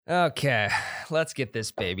Okay, let's get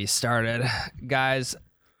this baby started. Guys,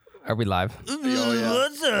 are we live?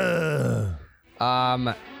 Oh,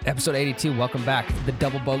 yeah. Episode 82, welcome back to the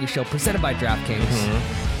Double Bogey Show presented by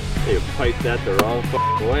DraftKings. They piped that the wrong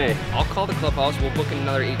way. I'll call the clubhouse. We'll book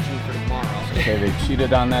another 18 for tomorrow. Okay, they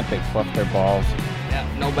cheated on that. They fluffed their balls. Yeah,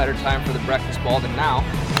 no better time for the breakfast ball than now.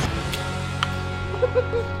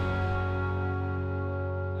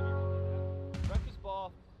 Breakfast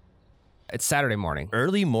ball. It's Saturday morning.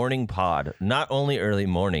 Early morning pod. Not only early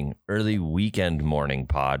morning, early weekend morning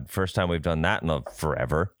pod. First time we've done that in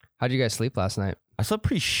forever. How'd you guys sleep last night? I slept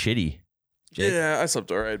pretty shitty. Jake? Yeah, I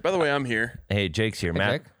slept all right. By the way, I'm here. Hey, Jake's here. Hey,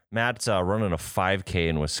 Jake. Matt's running a 5K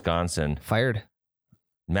in Wisconsin. Fired.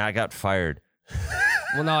 Matt got fired.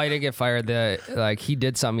 Well, no, he didn't get fired. He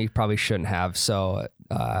did something he probably shouldn't have. So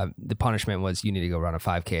the punishment was you need to go run a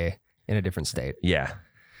 5K in a different state. Yeah.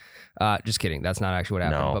 Just kidding. That's not actually what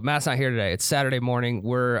happened. No. But Matt's not here today. It's Saturday morning.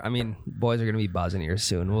 Boys are going to be buzzing here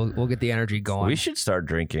soon. We'll get the energy going. We should start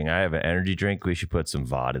drinking. I have an energy drink. We should put some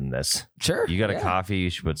vodka in this. Sure. You got a coffee. You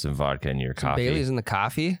should put some vodka in your Some coffee. Bailey's in the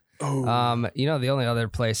coffee. Oh, The only other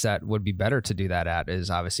place that would be better to do that at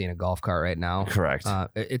is obviously in a golf cart right now. Correct.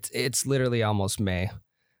 It's literally almost May.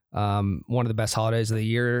 One of the best holidays of the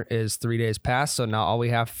year is 3 days past. So now all we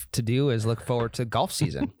have to do is look forward to golf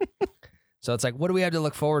season. So it's like, what do we have to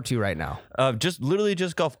look forward to right now? Just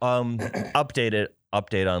golf. Update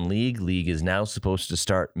on league. League is now supposed to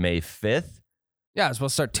start May 5th. Yeah, it's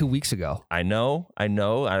supposed to start 2 weeks ago. I know.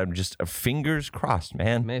 I'm just fingers crossed,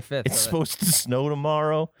 man. May 5th. It's supposed to snow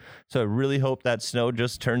tomorrow, so I really hope that snow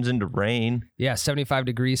just turns into rain. Yeah, 75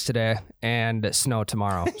 degrees today and snow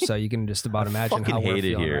tomorrow. So you can just about imagine how we're hate it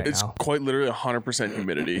feeling here. right it's now. quite literally 100%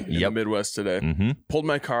 humidity in the Yep. Midwest today. Mm-hmm. Pulled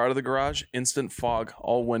my car out of the garage, instant fog,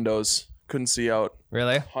 all windows, couldn't see out.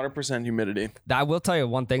 Really? 100% humidity. I will tell you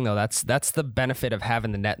one thing though. That's the benefit of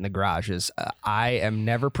having the net in the garage is I am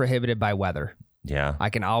never prohibited by weather. Yeah. I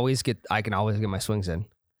can always get my swings in.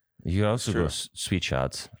 You can also True. go Sweet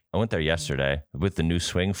Shots. I went there yesterday with the new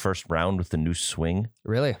swing, first round with the new swing.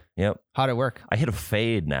 Really? Yep. How'd it work? I hit a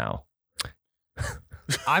fade now.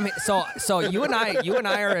 So you and I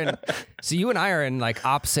are in like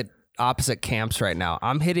opposite camps right now.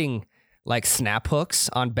 I'm hitting like snap hooks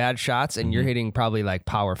on bad shots, and you're hitting probably like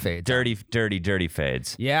power fades. Dirty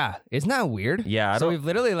fades. Yeah, isn't that weird? Yeah. So we've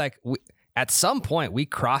literally at some point we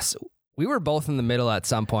were both in the middle at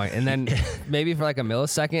some point, and then maybe for like a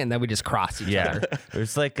millisecond, and then we just crossed each other.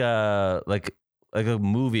 It's like a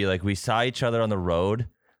movie. Like we saw each other on the road.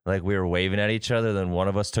 Like we were waving at each other. Then one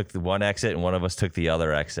of us took the one exit, and one of us took the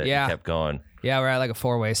other exit. Yeah. And kept going. Yeah, we're at like a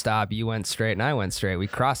 4-way stop. You went straight, and I went straight. We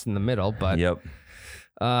crossed in the middle, but Yep.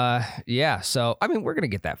 yeah. So we're gonna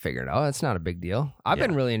get that figured out. It's not a big deal. I've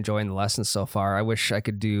been really enjoying the lessons so far. I wish I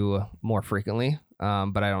could do more frequently.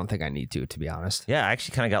 But I don't think I need to be honest. Yeah, I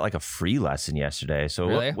actually kind of got like a free lesson yesterday. So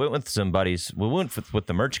Really? went with some buddies. We went with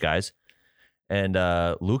the merch guys, and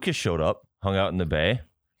Lucas showed up, hung out in the bay,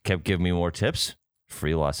 kept giving me more tips.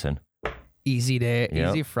 Free lesson. Easy day, Yep.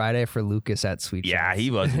 easy Friday for Lucas at Sweet Yeah, Shots.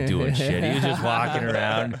 he wasn't doing shit. He was just walking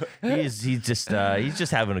around. He's just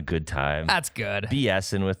having a good time. That's good.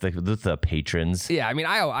 BSing with the patrons. Yeah,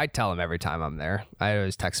 I tell him every time I'm there. I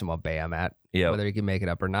always text him what bay I'm at, Yep. whether he can make it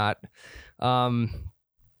up or not.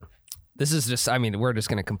 This is just, we're just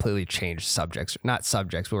going to completely change subjects. Not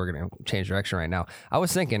subjects, but we're going to change direction right now. I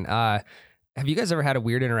was thinking, have you guys ever had a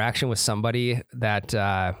weird interaction with somebody that,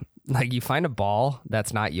 like you find a ball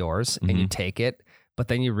that's not yours and you take it, but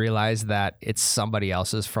then you realize that it's somebody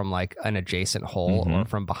else's from like an adjacent hole or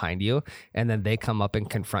from behind you, and then they come up and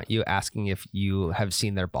confront you asking if you have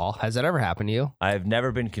seen their ball? Has that ever happened to you? I've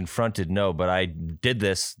never been confronted, no, but I did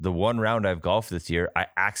this the one round I've golfed this year. I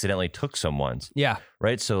accidentally took someone's. Yeah.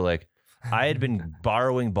 Right? So like I had been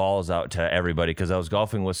borrowing balls out to everybody because I was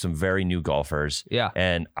golfing with some very new golfers. Yeah.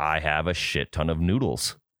 And I have a shit ton of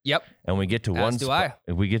noodles. Yep. And we get to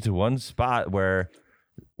one spot where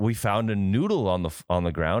we found a noodle on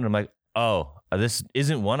the ground. I'm like, oh, this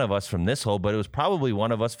isn't one of us from this hole, but it was probably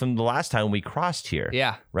one of us from the last time we crossed here.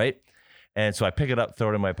 Yeah. Right. And so I pick it up,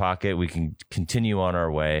 throw it in my pocket. We can continue on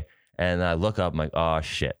our way. And I look up, I'm like, oh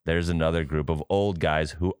shit, there's another group of old guys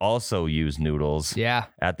who also use noodles Yeah.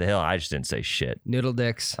 at the hill. I just didn't say shit. Noodle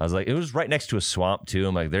dicks. I was like, it was right next to a swamp too.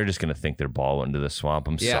 I'm like, they're just going to think their ball went into the swamp.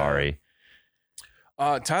 I'm Yeah. sorry.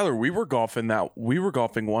 Tyler, we were golfing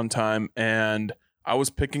one time, and I was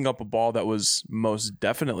picking up a ball that was most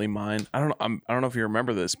definitely mine. I don't know if you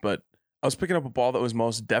remember this, but I was picking up a ball that was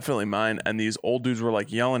most definitely mine, and these old dudes were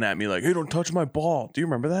like yelling at me, like, "Hey, don't touch my ball." Do you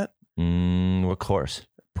remember that? What course?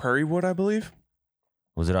 Prairie Wood, I believe.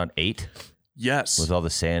 Was it on 8? Yes. With all the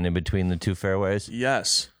sand in between the two fairways?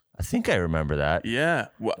 Yes. I think I remember that. Yeah.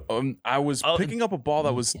 Well, I was picking up a ball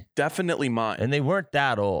that was definitely mine. And they weren't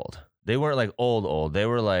that old. They weren't like old. They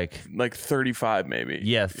were like 35 maybe.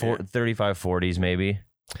 Yeah, 35, 40s maybe.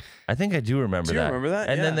 I think I do remember that. Do you remember that?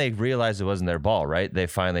 And then they realized it wasn't their ball, right? They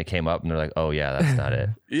finally came up and they're like, oh, yeah, that's not it.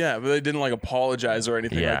 Yeah, but they didn't like apologize or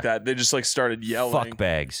anything like that. They just like started yelling. Fuck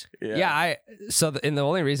bags. Yeah. And the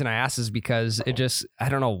only reason I asked is because I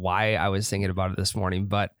don't know why I was thinking about it this morning,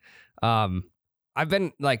 but I've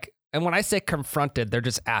been like, and when I say confronted, they're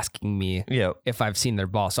just asking me if I've seen their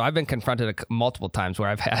ball. So I've been confronted multiple times where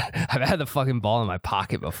I've had the fucking ball in my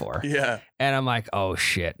pocket before. Yeah. And I'm like, oh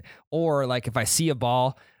shit. Or like if I see a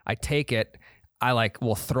ball, I take it, I like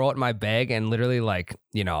will throw it in my bag and literally like,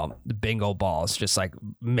 the bingo balls, just like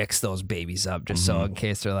mix those babies up just so in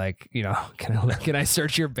case they're like, can I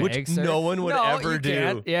search your bag? Which no one would ever do.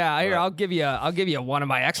 Can't. Yeah, here, I'll give you one of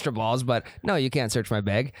my extra balls, but no, you can't search my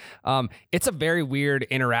bag. It's a very weird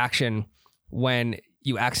interaction when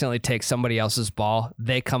you accidentally take somebody else's ball,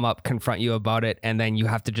 they come up, confront you about it, and then you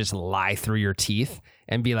have to just lie through your teeth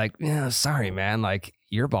and be like, sorry, man, like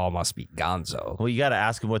your ball must be gonzo. Well, you got to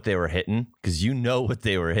ask them what they were hitting because you know what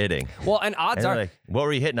they were hitting. Well, and odds are, like, what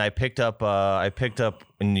were you hitting? I picked up,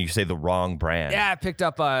 and you say the wrong brand. Yeah, I picked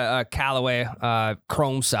up a Callaway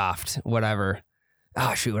Chrome Soft, whatever.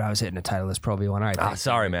 Oh, shoot, I was hitting a Titleist Pro V1. All right.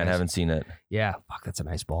 Sorry, man, haven't seen it. Yeah, fuck, that's a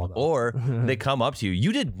nice ball, though. Or they come up to you.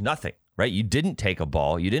 You did nothing, right? You didn't take a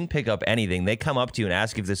ball. You didn't pick up anything. They come up to you and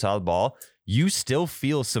ask if they saw the ball. You still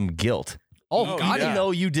feel some guilt. Oh, God, even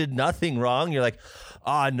though you did nothing wrong, you're like,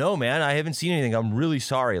 no, man, I haven't seen anything. I'm really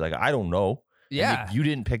sorry. Like, I don't know. Yeah. You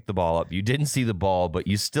didn't pick the ball up. You didn't see the ball, but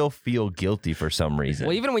you still feel guilty for some reason.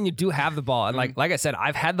 Well, even when you do have the ball, and like I said,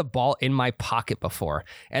 I've had the ball in my pocket before,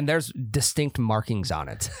 and there's distinct markings on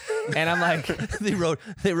it. And I'm like,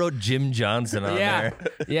 they wrote Jim Johnson on there.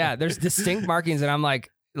 Yeah, there's distinct markings, and I'm like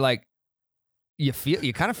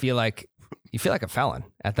you kind of feel like a felon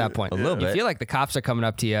at that point. A little bit. You feel like the cops are coming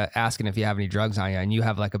up to you asking if you have any drugs on you, and you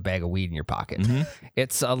have like a bag of weed in your pocket. Mm-hmm.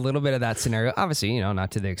 It's a little bit of that scenario. Obviously,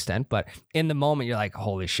 not to the extent, but in the moment, you're like,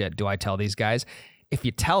 holy shit, do I tell these guys? If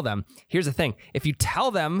you tell them, here's the thing. If you tell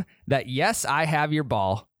them that, yes, I have your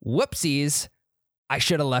ball, whoopsies, I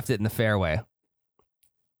should have left it in the fairway.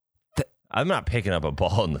 I'm not picking up a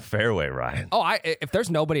ball in the fairway, Ryan. Oh, if there's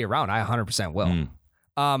nobody around, I 100% will.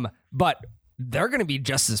 But they're going to be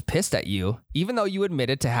just as pissed at you, even though you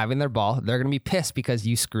admitted to having their ball. They're going to be pissed because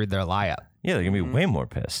you screwed their lie up. Yeah, they're going to be way more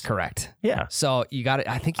pissed. Correct. Yeah. So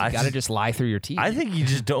I think you got to just lie through your teeth. I think you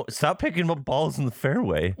just don't stop picking up balls in the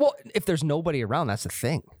fairway. Well, if there's nobody around, that's the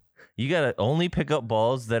thing. You got to only pick up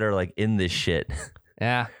balls that are like in this shit.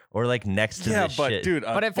 Yeah. Or like next to the shit. Yeah, but dude,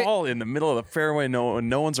 a ball in the middle of the fairway, no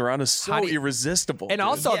one's around is so irresistible. And dude.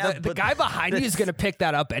 also, the guy behind you is going to pick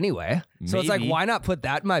that up anyway. So it's like, why not put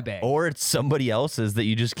that in my bag? Or it's somebody else's that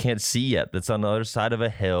you just can't see yet that's on the other side of a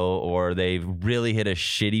hill, or they really hit a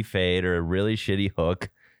shitty fade or a really shitty hook.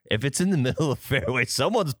 If it's in the middle of the fairway,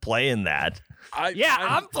 someone's playing that.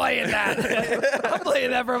 I'm playing that. I'm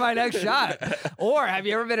playing that for my next shot. Or have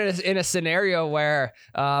you ever been in a scenario where,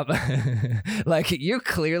 like, you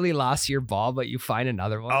clearly lost your ball, but you find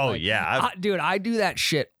another one? Oh, like, yeah. Dude, I do that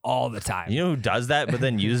shit all the time. You know who does that, but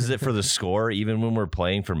then uses it for the score, even when we're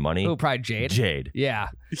playing for money? Oh, probably Jade. Jade. Yeah.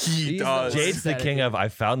 He does. Jade's the king of, I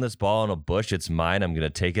found this ball in a bush. It's mine. I'm going to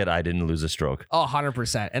take it. I didn't lose a stroke. Oh,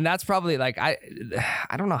 100%. And that's probably like, I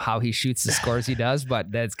don't know how he shoots the scores he does,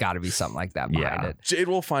 but there's got to be something like that behind it. Jade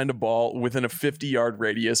will find a ball within a 50-yard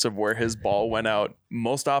radius of where his ball went out,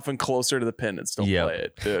 most often closer to the pin, and still play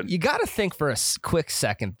it, dude. You got to think for a quick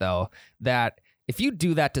second, though, that if you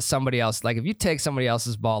do that to somebody else, like if you take somebody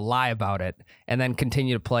else's ball, lie about it, and then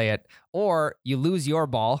continue to play it, or you lose your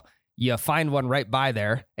ball, you find one right by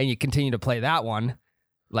there, and you continue to play that one,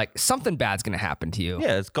 like something bad's going to happen to you.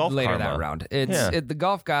 Yeah, it's golf later karma. that round. The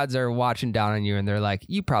golf gods are watching down on you, and they're like,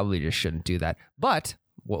 you probably just shouldn't do that. But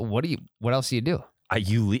what else do you do?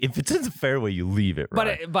 If it's in the fairway, you leave it.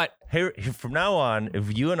 Right? But here, from now on,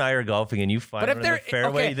 if you and I are golfing and you find one in the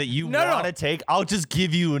fairway that you want to take, I'll just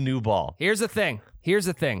give you a new ball. Here's the thing.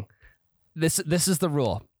 This is the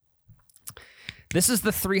rule. This is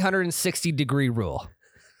the 360-degree rule.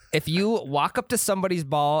 If you walk up to somebody's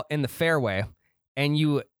ball in the fairway and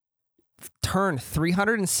you turn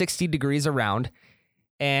 360 degrees around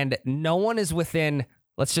and no one is within,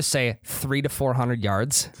 let's just say, 300 to 400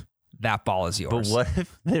 yards, that ball is yours. But what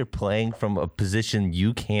if they're playing from a position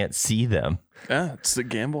you can't see them? Yeah, it's the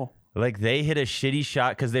gamble. Like they hit a shitty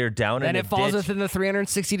shot because they're down in a ditch. Then it falls within the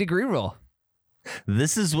 360-degree rule.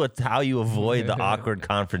 This is how you avoid the awkward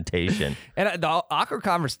confrontation. And the awkward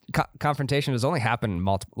confrontation has only happened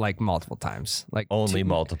multiple times. Like Only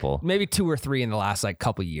multiple. Maybe 2 or 3 in the last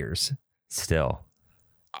couple years. Still.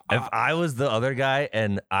 If I was the other guy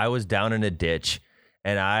and I was down in a ditch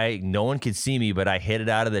and no one could see me, but I hit it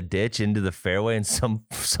out of the ditch into the fairway and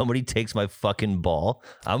somebody takes my fucking ball,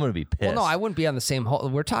 I'm going to be pissed. Well, no, I wouldn't be on the same hole.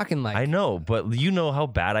 We're talking I know, but you know how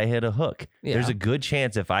bad I hit a hook. Yeah. There's a good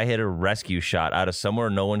chance if I hit a rescue shot out of somewhere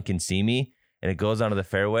no one can see me and it goes onto the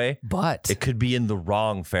fairway, but it could be in the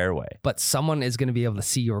wrong fairway. But someone is going to be able to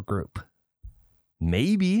see your group.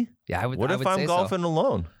 Maybe. Yeah, I would. What if I'm golfing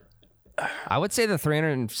alone? I would say the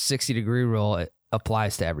 360-degree rule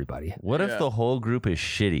applies to everybody. What if the whole group is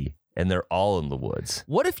shitty and they're all in the woods?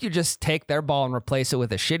 What if you just take their ball and replace it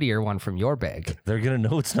with a shittier one from your bag? They're going to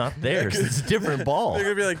know it's not theirs. It's a different ball. They're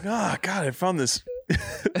going to be like, oh, God, I found this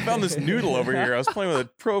noodle over here. I was playing with a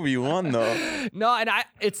Pro V1, though. No, and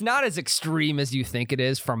it's not as extreme as you think it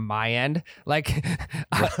is from my end. Like,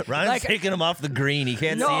 Ryan's taking him off the green. He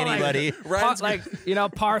can't see anybody.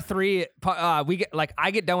 Par 3.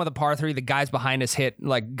 I get done with a par 3. The guys behind us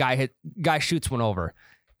guy shoots one over,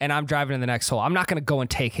 and I'm driving to the next hole. I'm not going to go and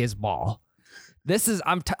take his ball.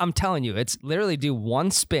 I'm telling you, it's literally do one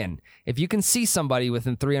spin. If you can see somebody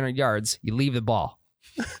within 300 yards, you leave the ball.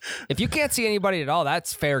 If you can't see anybody at all,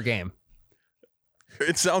 that's fair game.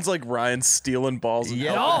 It sounds like Ryan's stealing balls and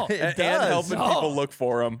helping people look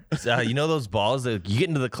for them. You know those balls that you get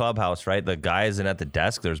into the clubhouse, right? The guy isn't at the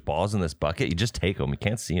desk. There's balls in this bucket. You just take them. You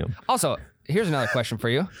can't see them. Also, here's another question for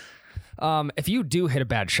you. If you do hit a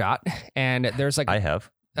bad shot and there's I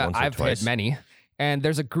have. I've hit many, and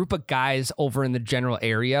there's a group of guys over in the general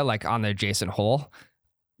area, like on the adjacent hole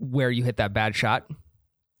where you hit that bad shot.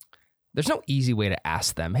 There's no easy way to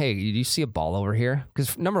ask them, hey, do you see a ball over here?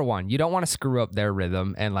 Because number one, you don't want to screw up their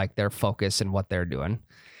rhythm and their focus and what they're doing.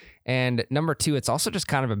 And number two, it's also just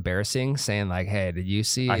kind of embarrassing saying hey, did you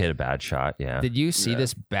see? I hit a bad shot. Yeah. Did you see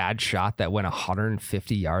this bad shot that went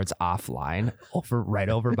 150 yards offline right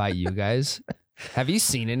over by you guys? Have you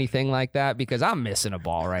seen anything like that? Because I'm missing a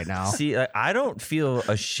ball right now. See, I don't feel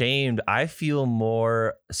ashamed. I feel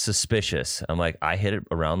more suspicious. I'm like, I hit it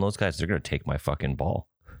around those guys. They're going to take my fucking ball.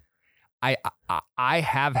 I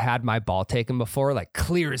have had my ball taken before,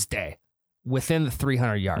 clear as day, within the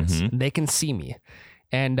 300 yards. Mm-hmm. They can see me.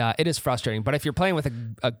 And it is frustrating. But if you're playing with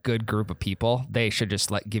a good group of people, they should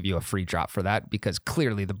just give you a free drop for that, because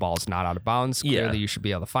clearly the ball's not out of bounds. Clearly you should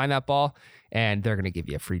be able to find that ball, and they're going to give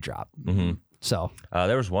you a free drop. Mm-hmm. So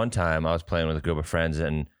there was one time I was playing with a group of friends,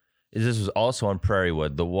 and this was also on Prairie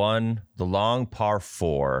Wood. The long par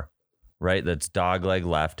 4, right? That's dog leg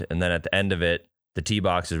left. And then at the end of it, the tee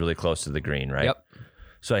box is really close to the green, right? Yep.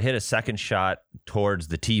 So I hit a second shot towards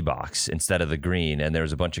the tee box instead of the green, and there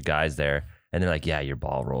was a bunch of guys there, and they're like, yeah, your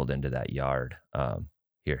ball rolled into that yard.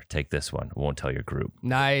 Here, take this one. I won't tell your group.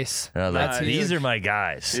 Nice. And I was like, these are my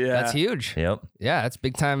guys. Yeah. That's huge. Yep. Yeah, that's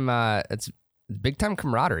big time. It's big time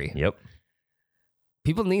camaraderie. Yep.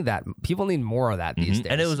 People need that. People need more of that these days.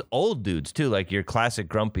 And it was old dudes too, like your classic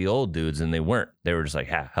grumpy old dudes, and they weren't. They were just like,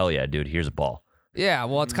 hell yeah, dude, here's a ball. Yeah,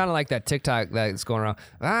 well, it's kind of like that TikTok that's going around.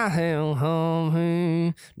 I held home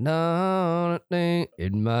in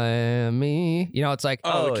Miami. You know, it's like,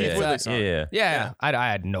 Keith Whitley song. Yeah. I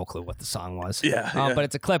had no clue what the song was. Yeah. But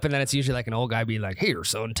it's a clip, and then it's usually an old guy being like, "Here,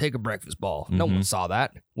 son, take a breakfast ball." No one saw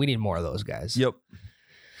that. We need more of those guys. Yep.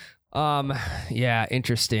 Yeah,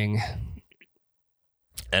 interesting.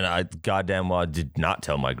 And I goddamn well did not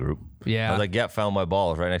tell my group. Yeah. I was like, found my ball.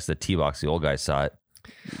 It was right next to the tee box. The old guy saw it.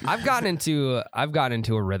 I've gotten into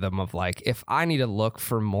a rhythm of if I need to look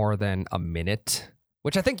for more than a minute,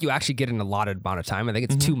 which I think you actually get an allotted amount of time. I think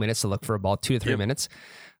it's 2 minutes to look for a ball, 2 to 3 minutes.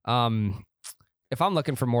 If I'm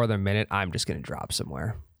looking for more than a minute, I'm just going to drop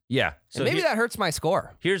somewhere. Yeah. So maybe that hurts my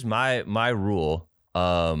score. Here's my rule.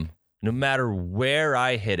 No matter where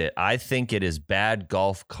I hit it, I think it is bad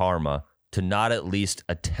golf karma to not at least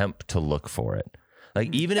attempt to look for it.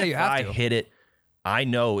 Even if I hit it, I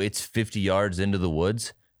know it's 50 yards into the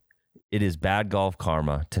woods. It is bad golf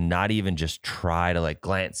karma to not even just try to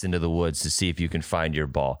glance into the woods to see if you can find your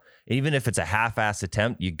ball. Even if it's a half-ass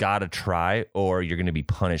attempt, you got to try, or you're going to be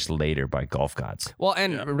punished later by golf gods. Well,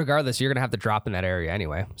 and regardless, you're going to have to drop in that area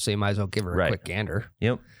anyway. So you might as well give her a quick gander.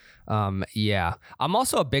 Yep. Yeah. I'm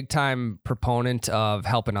also a big time proponent of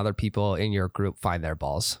helping other people in your group find their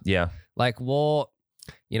balls. Yeah.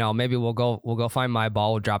 Maybe we'll go find my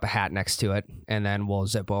ball. We'll drop a hat next to it, and then we'll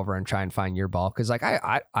zip over and try and find your ball. Because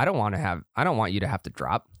I don't want you to have to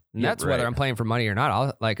drop. And that's whether I'm playing for money or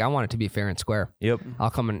not. I want it to be fair and square. Yep. I'll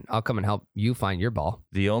come and help you find your ball.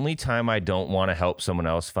 The only time I don't want to help someone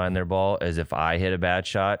else find their ball is if I hit a bad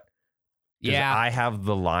shot. Yeah. I have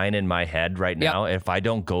the line in my head right now. If I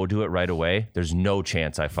don't go to it right away, there's no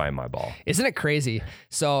chance I find my ball. Isn't it crazy?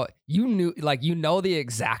 So you knew, the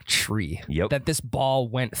exact tree that this ball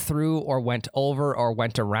went through or went over or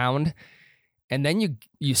went around. And then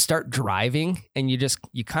you start driving and you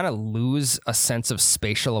kind of lose a sense of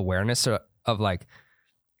spatial awareness of like,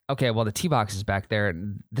 okay, well, the tee box is back there.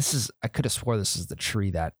 And I could have swore this is the tree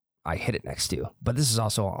that I hit it next to, but this is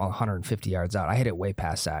also 150 yards out. I hit it way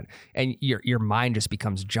past that. And your mind just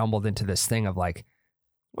becomes jumbled into this thing of like,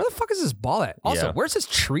 where the fuck is this ball at? Also, where's this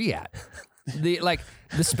tree at? The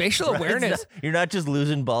spatial awareness. You're not just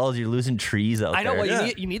losing balls, you're losing trees out there. I know.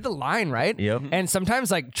 Well, you need the line, right? Yep. And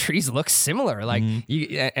sometimes like trees look similar, like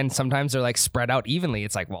and sometimes they're like spread out evenly.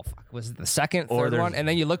 It's like, well, fuck, was it the second, third one? And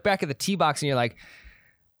then you look back at the tee box and you're like,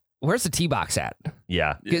 where's the tee box at?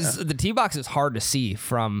 Yeah. Because the tee box is hard to see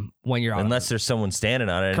from when you're on. Unless there's someone standing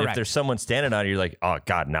on it. And if there's someone standing on it, you're like, oh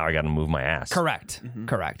God, now I got to move my ass. Correct.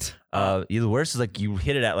 The worst is like you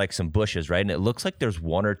hit it at like some bushes, right? And it looks like there's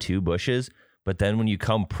 1 or 2 bushes, but then when you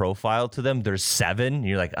come profile to them, there's 7. And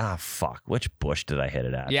you're like, fuck, which bush did I hit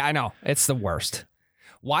it at? Yeah, I know. It's the worst.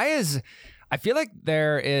 I feel like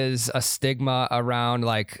there is a stigma around,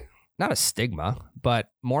 like, not a stigma,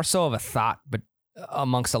 but more so of a thought, but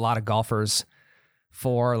amongst a lot of golfers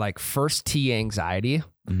for like first tee anxiety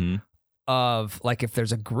of like, if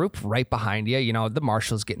there's a group right behind you, the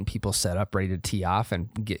marshal's getting people set up ready to tee off and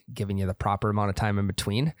giving you the proper amount of time in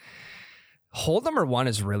between. Hole number 1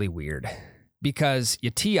 is really weird because you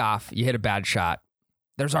tee off, you hit a bad shot.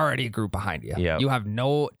 There's already a group behind you. Yep. You have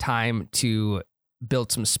no time to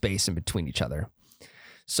build some space in between each other.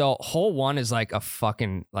 So hole 1 is like a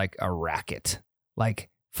fucking, like a racket. Like,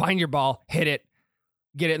 find your ball, hit it,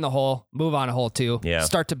 get it in the hole, move on to hole 2,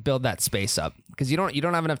 start to build that space up because you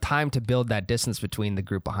don't have enough time to build that distance between the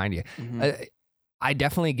group behind you. I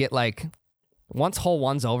definitely get like, once hole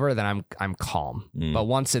 1's over, then I'm calm. But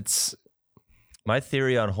once it's, my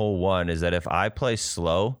theory on hole 1 is that if I play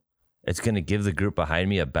slow, it's going to give the group behind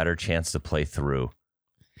me a better chance to play through.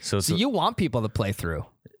 So you want people to play through.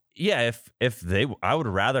 Yeah, I would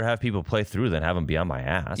rather have people play through than have them be on my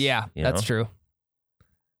ass. Yeah, that's true.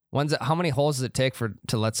 How many holes does it take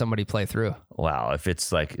to let somebody play through? Wow, if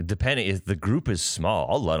it's like, depending, if the group is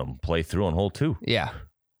small, I'll let them play through on hole 2. Yeah.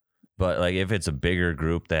 But like if it's a bigger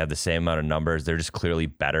group, they have the same amount of numbers, they're just clearly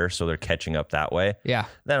better, so they're catching up that way. Yeah.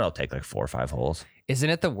 Then I'll take like 4 or 5 holes. Isn't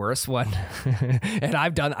it the worst one? And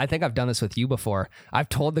I think I've done this with you before. I've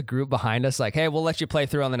told the group behind us, like, hey, we'll let you play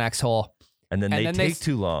through on the next hole. And then they take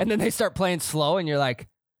too long. And then they start playing slow and you're like,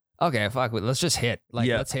 okay, fuck, let's just hit.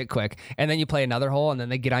 Let's hit quick. And then you play another hole and then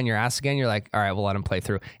they get on your ass again. You're like, all right, we'll let them play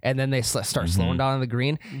through. And then they start slowing down on the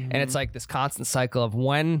green. And it's like this constant cycle of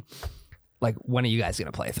when are you guys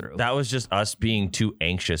going to play through? That was just us being too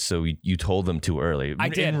anxious, so you told them too early. I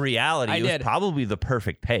did. In reality, it was probably the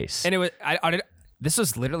perfect pace. And it was, this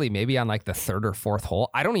was literally maybe on like the 3rd or 4th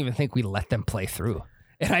hole. I don't even think we let them play through.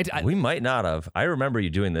 And we might not have. I remember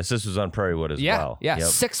you doing this. This was on Prairie Wood as well. Yeah,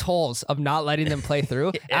 6 holes of not letting them play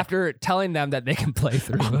through after telling them that they can play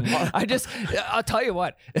through. I'll tell you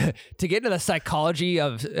what, to get into the psychology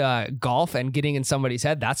of golf and getting in somebody's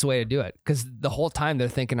head, that's the way to do it. Because the whole time they're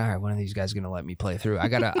thinking, all right, when are these guys going to let me play through? I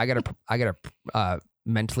gotta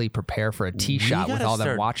mentally prepare for a tee shot with all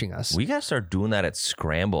them watching us. We gotta start doing that at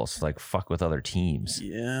scrambles, like fuck with other teams.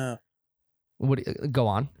 Yeah. Go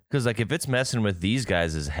on. Because like if it's messing with these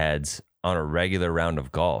guys' heads on a regular round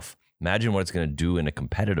of golf, imagine what it's going to do in a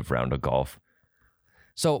competitive round of golf.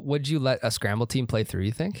 So would you let a scramble team play through,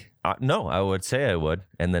 you think? No, I would say I would,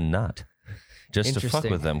 and then not. Just to fuck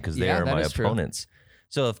with them because they are my opponents. True.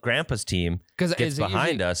 So if Grandpa's team gets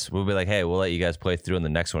behind us, we'll be like, hey, we'll let you guys play through in the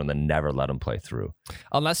next one and then never let them play through.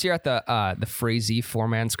 Unless you're at the Frazee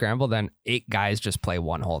 4-man scramble, then 8 guys just play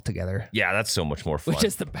 1 hole together. Yeah, that's so much more fun. Which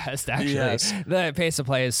is the best, actually. Yes. The pace of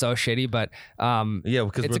play is so shitty, but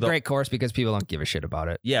because it's a great course because people don't give a shit about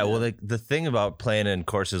it. Yeah, well, the thing about playing in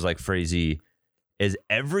courses like Frazee is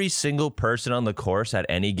every single person on the course at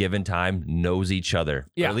any given time knows each other.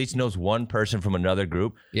 Yeah. Or at least knows one person from another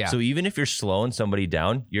group. Yeah. So even if you're slowing somebody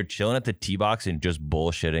down, you're chilling at the tee box and just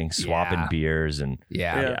bullshitting, swapping beers and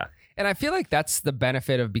yeah. And I feel like that's the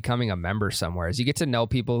benefit of becoming a member somewhere is you get to know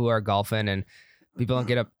people who are golfing and people don't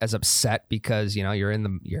get as upset because, you're in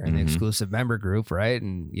the exclusive member group, right?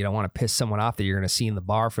 And you don't want to piss someone off that you're going to see in the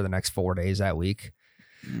bar for the next 4 days that week.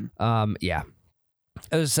 Yeah.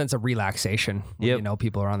 There's a sense of relaxation when you know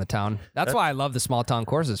people around the town. That's why I love the small town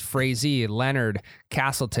courses. Frazee, Leonard,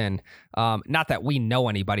 Castleton. Not that we know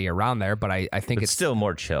anybody around there, but I think it's still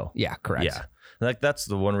more chill. Yeah, correct. Yeah. Like that's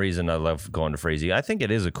the one reason I love going to Frazee. I think it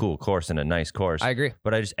is a cool course and a nice course. I agree.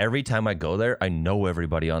 But every time I go there, I know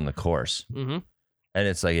everybody on the course. Mm-hmm. And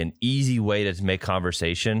it's like an easy way to make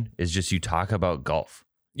conversation is just you talk about golf.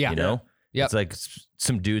 Yeah. You know? Yep. It's like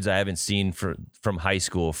some dudes I haven't seen from high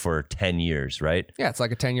school for 10 years, right? Yeah, it's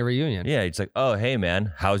like a 10-year reunion. Yeah, it's like, oh, hey,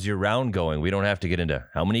 man, how's your round going? We don't have to get into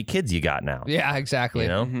how many kids you got now. Yeah, exactly. You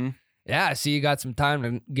know? Mm-hmm. Yeah, I see you got some time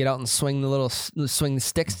to get out and swing the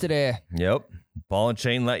sticks today. Yep. Ball and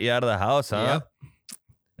chain let you out of the house, huh?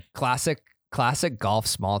 Yep. Classic golf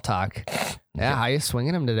small talk. Yeah, how you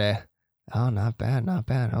swinging them today? Oh, not bad.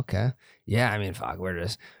 Okay. Yeah, I mean, fuck,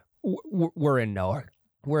 we're in no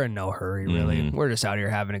hurry, really. Mhm. We're just out here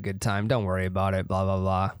having a good time. Don't worry about it. Blah blah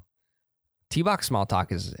blah. T-box small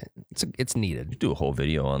talk it's needed. Do a whole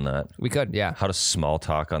video on that. We could, yeah. How to small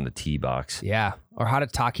talk on the tee box. Yeah, or how to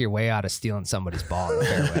talk your way out of stealing somebody's ball in the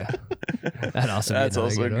fairway. That's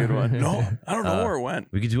also a good one. No, I don't know where it went.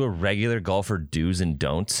 We could do a regular golfer do's and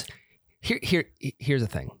don'ts. Here's the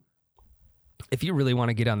thing. If you really want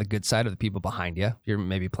to get on the good side of the people behind you, you're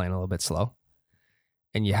maybe playing a little bit slow,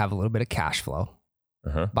 and you have a little bit of cash flow,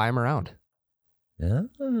 buy them around. Yeah.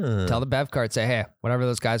 Tell the bev card, say, hey, whatever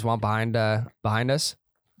those guys want behind us,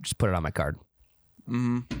 just put it on my card.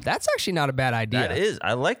 Mm-hmm. That's actually not a bad idea. That is.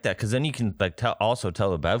 I like that because then you can like also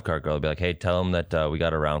tell the bev card girl, be like, hey, tell them that we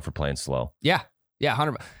got around for playing slow. Yeah.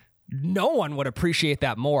 100%. No one would appreciate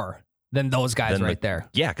that more than those guys there.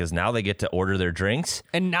 Yeah, because now they get to order their drinks.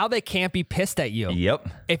 And now they can't be pissed at you. Yep.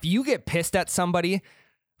 If you get pissed at somebody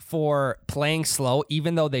for playing slow,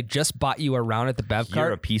 even though they just bought you around at the bev cart,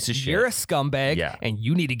 you're a piece of shit. You're a scumbag, Yeah. and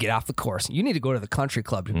you need to get off the course. You need to go to the country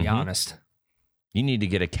club, to be honest. You need to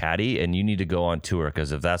get a caddy, and you need to go on tour,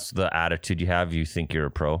 because if that's the attitude you have, you think you're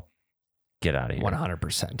a pro, get out of here.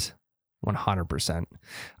 100%. 100%.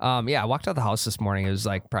 Yeah, I walked out the house this morning. It was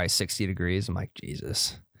like probably 60 degrees. I'm like,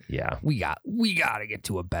 Jesus. Yeah. We got to get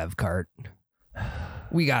to a bev cart.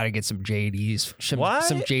 We got to get some JDs, some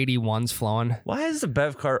JD ones flowing. Why is the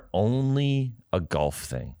bev cart only a golf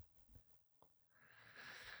thing?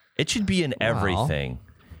 It should be in everything.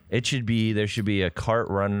 There should be a cart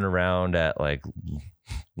running around at like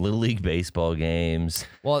Little League baseball games.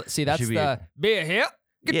 Well, see, that's beer here.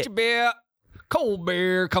 Get your beer. Cold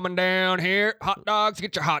beer coming down here. Hot dogs,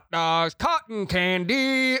 get your hot dogs. Cotton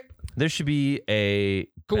candy. There should be a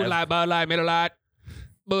Cool Light, Bud Light, Middle Light,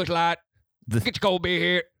 Bush Light. Get your cold beer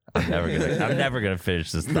here. I'm never gonna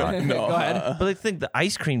finish this thought. No. Go ahead. But I think the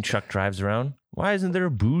ice cream truck drives around. Why isn't there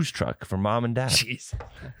a booze truck for mom and dad? Jeez.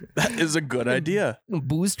 That is a good idea.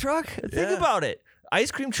 Booze truck? Think about it.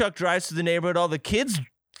 Ice cream truck drives to the neighborhood. All the kids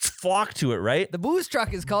flock to it, right? The booze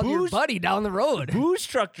truck is called your buddy down the road. Booze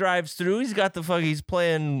truck drives through. He's got he's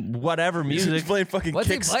playing whatever music. He's playing fucking What's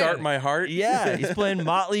he Kickstart playing? My Heart. Yeah, he's playing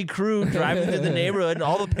Motley Crue, driving through the neighborhood, and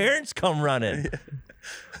all the parents come running.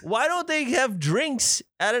 Why don't they have drinks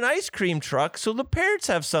at an ice cream truck so the parents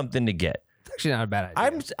have something to get? It's actually not a bad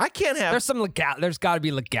idea. I can't have. There's got to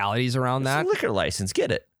be legalities around It's that. a liquor license.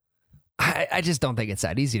 Get it. I just don't think it's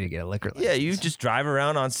that easy to get a liquor license. Yeah, you just drive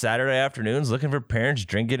around on Saturday afternoons looking for parents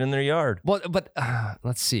drinking in their yard. Well, but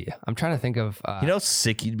let's see. I'm trying to think of. You know how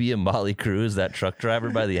sick you'd be in Motley Crue as that truck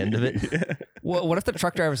driver by the end of it? What if the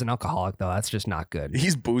truck driver's an alcoholic, though? That's just not good.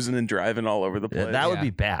 He's boozing and driving all over the place. That would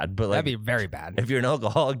be bad. But That'd be very bad. if you're an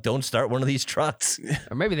alcoholic, don't start one of these trucks.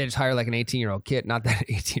 Or maybe they just hire like an 18-year-old kid. Not that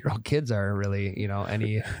 18-year-old kids are really,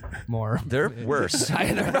 any more. They're worse.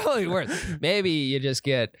 They're probably worse. Maybe you just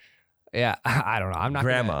get. Yeah, I don't know. I'm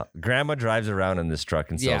not. Grandma drives around in this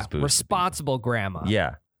truck and sells booze. Responsible grandma.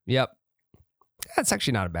 Yeah. Yep. That's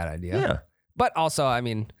actually not a bad idea. Yeah. But also, I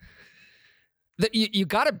mean, you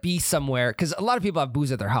got to be somewhere because a lot of people have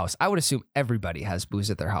booze at their house. I would assume everybody has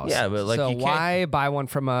booze at their house. Yeah, but so why buy one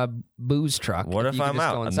from a booze truck? What if I'm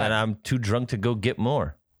out and then I'm too drunk to go get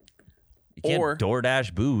more? You can't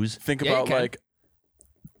DoorDash booze. Think about like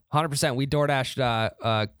 100%. We DoorDashed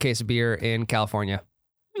a case of beer in California.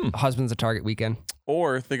 Husband's a Target weekend.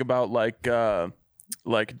 Or think about like down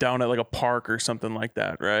at like a park or something like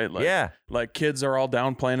that, right? Like kids are all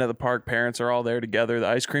down playing at the park, parents are all there together. The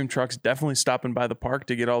ice cream truck's definitely stopping by the park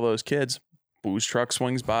to get all those kids. Booze truck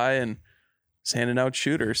swings by and is handing out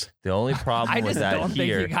shooters. The only problem with that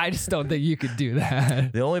here, I just don't think you could do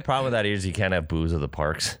that. the only problem with that is you can't have booze at the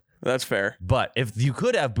parks. That's fair. But if you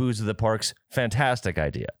could have booze at the parks, fantastic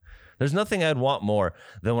idea. There's nothing I'd want more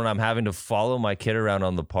than when I'm having to follow my kid around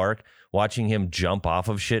on the park, watching him jump off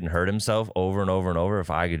of shit and hurt himself over and over and over. If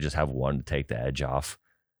I could just have one to take the edge off.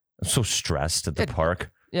 I'm so stressed at the park.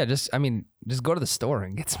 Yeah, just go to the store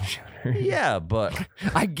and get some sugar. Yeah, but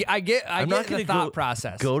I get the thought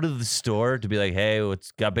process. Go to the store to be like, hey,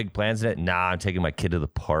 it's got big plans in it. Nah, I'm taking my kid to the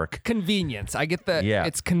park. Convenience. I get the. Yeah.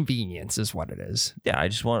 It's convenience is what it is. Yeah, I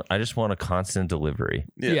just want a constant delivery.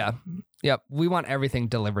 Yeah. Yep. We want everything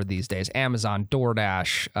delivered these days. Amazon,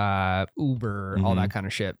 DoorDash, Uber, all that kind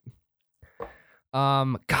of shit.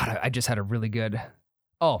 God, I just had a really good.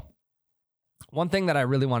 Oh, one thing that I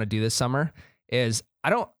really want to do this summer is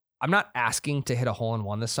I'm not asking to hit a hole in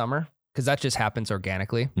one this summer because that just happens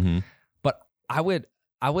organically. Mm-hmm. But I would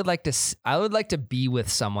like to be with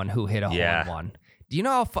someone who hit a hole in one. Do you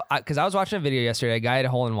know how? Because I was watching a video yesterday, a guy hit a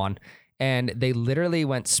hole in one, and they literally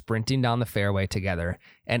went sprinting down the fairway together,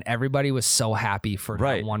 and everybody was so happy for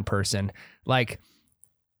that one person. Like,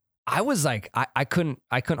 I was like, I couldn't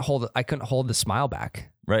hold the smile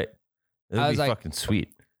back. Right. It would be like, fucking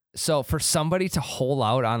sweet. So for somebody to hole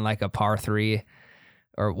out on like a par 3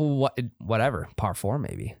 or whatever, par 4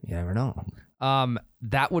 maybe, you never know.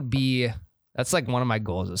 That's like one of my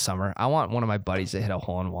goals this summer. I want one of my buddies to hit a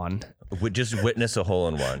hole in one. Would just witness a hole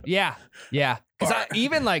in one. Yeah. Because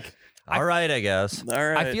all right, I guess. All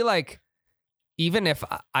right. I feel like even if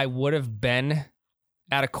I would have been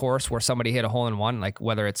at a course where somebody hit a hole in one, like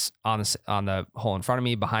whether it's on the hole in front of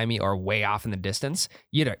me, behind me, or way off in the distance,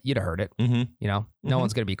 you'd have heard it. Mm-hmm. You know, no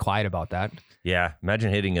one's gonna be quiet about that. Yeah,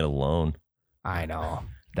 imagine hitting it alone. I know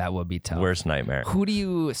that would be tough. Worst nightmare. Who do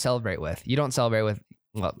you celebrate with? You don't celebrate with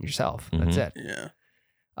yourself. That's it. Yeah.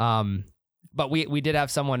 But we did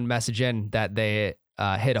have someone message in that they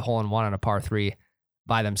hit a hole in one on a par 3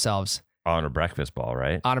 by themselves on a breakfast ball,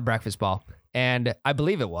 right? On a breakfast ball. And I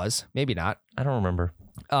believe it was, maybe not. I don't remember.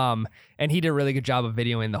 And he did a really good job of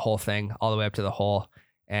videoing the whole thing all the way up to the hole.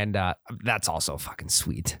 And that's also fucking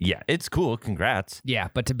sweet. Yeah, it's cool. Congrats. Yeah,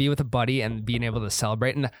 but to be with a buddy and being able to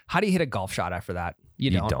celebrate. And how do you hit a golf shot after that?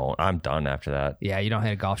 You don't. I'm done after that. Yeah, you don't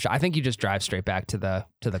hit a golf shot. I think you just drive straight back to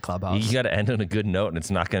the clubhouse. You got to end on a good note, and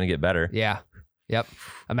it's not going to get better. Yeah. Yep.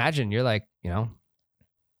 Imagine you're like,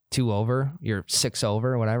 2 over, you're 6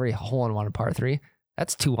 over, whatever. You hole in one on par 3.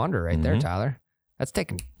 That's 2 under right there, Tyler. That's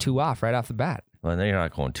taking 2 off right off the bat. Well, then you're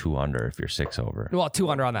not going 2 under if you're 6 over. Well, 2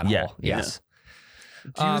 under on that hole. Yes.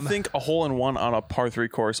 Do you think a hole in one on a par 3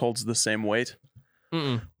 course holds the same weight?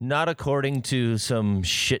 Not according to some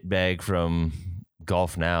shitbag from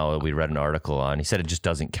Golf Now that we read an article on. He said it just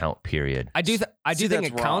doesn't count, period. I do think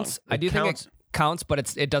it counts. I do think it counts,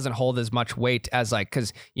 but it doesn't hold as much weight as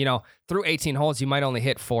because through 18 holes you might only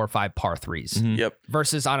hit 4 or 5 par 3s. Mm-hmm. Yep.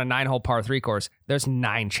 Versus on a 9-hole par 3 course, there's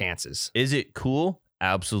 9 chances. Is it cool?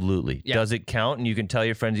 Absolutely. Yeah. Does it count and you can tell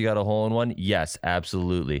your friends you got a hole in one? Yes,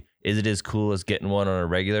 absolutely. Is it as cool as getting one on a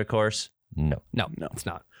regular course? No, it's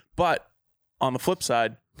not. But on the flip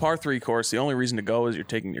side, par 3 course, the only reason to go is you're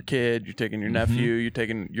taking your kid, you're taking your nephew, you're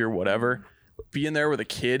taking your whatever. Being there with a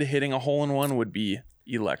kid hitting a hole in one would be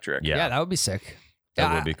electric. Yeah, that would be sick.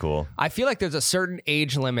 That would be cool. I feel like there's a certain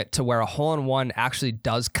age limit to where a hole in one actually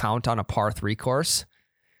does count on a par 3 course.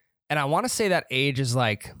 And I want to say that age is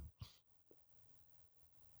like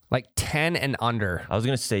 10 and under. I was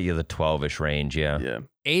going to say the 12-ish range, yeah.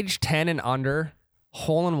 Age 10 and under,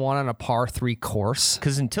 hole in one on a par 3 course.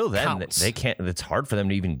 Because until then, counts. they can't. It's hard for them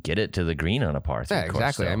to even get it to the green on a par 3 course.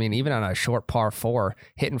 Exactly. So. I mean, even on a short par 4,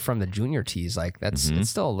 hitting from the junior tees, it's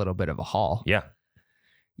still a little bit of a haul. Yeah.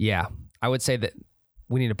 Yeah. I would say that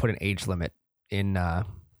we need to put an age limit in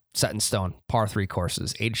set in stone, par 3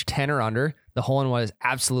 courses. Age 10 or under, the hole in one is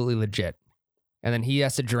absolutely legit. And then he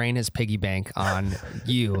has to drain his piggy bank on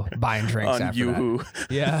you buying drinks on after you. that.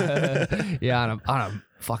 Yeah. Yeah, on a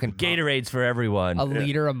fucking Gatorades for everyone. A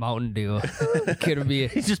liter of Mountain Dew. Could be.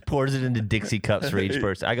 He just pours it into Dixie cups for each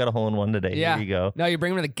person. I got a hole in one today. Yeah. Here you go. No, you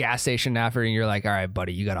bring him to the gas station after and you're like, all right,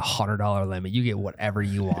 buddy, you got $100 limit. You get whatever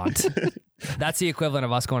you want. That's the equivalent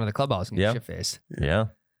of us going to the clubhouse and get shit faced. Yeah.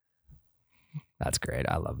 That's great.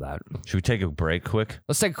 I love that. Should we take a break quick?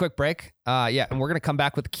 Let's take a quick break. And we're going to come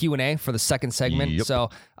back with the Q&A for the second segment. Yep. So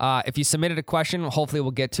if you submitted a question, hopefully we'll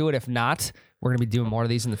get to it. If not, we're going to be doing more of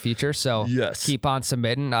these in the future. So keep on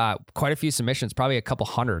submitting. Quite a few submissions, probably a couple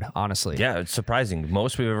hundred, honestly. Yeah, it's surprising.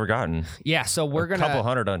 Most we've ever gotten. Yeah, so we're going to... A couple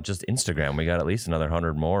hundred on just Instagram. We got at least another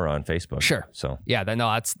 100 more on Facebook. Sure. So yeah,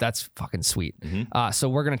 that's fucking sweet. So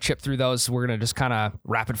we're going to chip through those. We're going to just kind of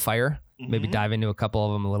rapid fire, maybe dive into a couple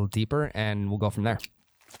of them a little deeper, and we'll go from there.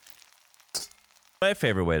 My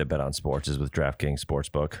favorite way to bet on sports is with DraftKings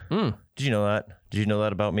Sportsbook. Did you know that? Did you know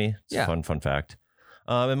that about me? It's a fun fact.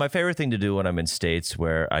 And my favorite thing to do when I'm in states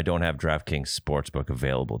where I don't have DraftKings Sportsbook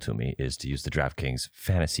available to me is to use the DraftKings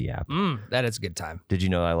Fantasy app. That is a good time. Did you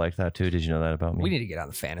know I like that too? Did you know that about me? We need to get on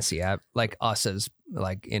the fantasy app, like us as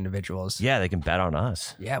like individuals. Yeah, they can bet on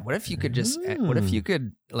us. Yeah. What if you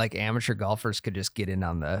could like amateur golfers could just get in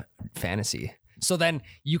on the fantasy? So then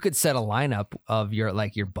you could set a lineup of your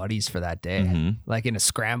buddies for that day, like in a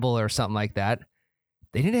scramble or something like that.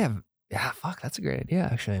 They didn't have. Yeah, fuck, that's a great idea.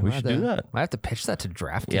 Actually, We should do that. I have to pitch that to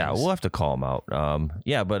DraftKings. Yeah, we'll have to call them out.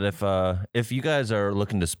 But if you guys are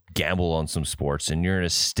looking to gamble on some sports and you're in a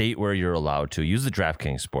state where you're allowed to, use the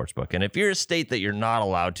DraftKings Sportsbook. And if you're a state that you're not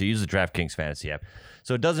allowed to, use the DraftKings Fantasy app.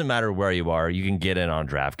 So it doesn't matter where you are, you can get in on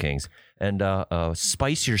DraftKings and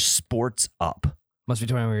spice your sports up. Must be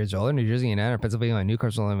 21 years old. New Jersey, Indiana, or Pennsylvania,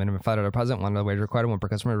 Newcastle, minimum $5 deposit. $1 wager required. One per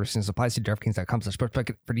customer. Restrictions apply. See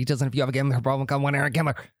DraftKings.com/sportsbook for details. And if you have a gambling problem, call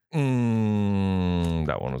 1-800-GAMBLER.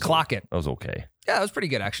 That one was Clock it. That was okay. Yeah, that was pretty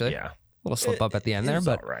good actually. Yeah, A little slip up at the end there,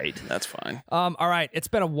 but all right. That's fine. all right. It's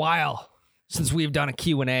been a while since we've done a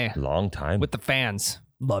Q&A Long time. with the fans.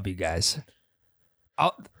 Love you guys.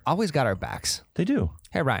 Always got our backs. They do.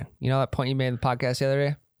 Hey Ryan, you know that point you made in the podcast the other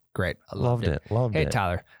day? Great. I loved it. Loved Hey it.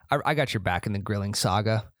 Tyler, I got your back in the grilling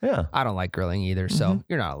saga. Yeah. I don't like grilling either, so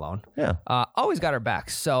you're not alone. Yeah. Always got our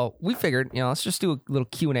backs. So we figured, let's just do a little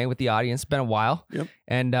Q&A with the audience. It's been a while. Yep.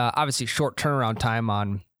 And obviously short turnaround time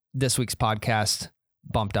on this week's podcast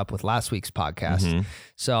bumped up with last week's podcast. Mhm.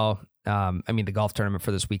 So, the golf tournament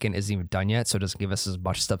for this weekend isn't even done yet, so it doesn't give us as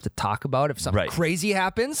much stuff to talk about if something Right. crazy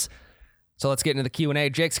happens. So let's get into the Q&A.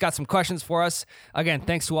 Jake's got some questions for us. Again,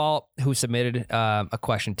 thanks to all who submitted a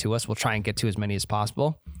question to us. We'll try and get to as many as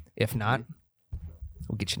possible. If not,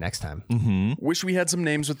 we'll get you next time. Mm-hmm. Wish we had some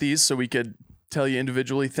names with these so we could tell you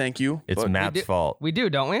individually thank you. It's but Matt's fault. We do,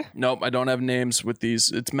 don't we? nope, I don't have names with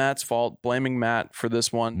these. It's Matt's fault. Blaming Matt for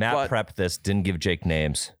this one. Matt prepped this, didn't give Jake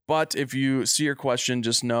names. But if you see your question,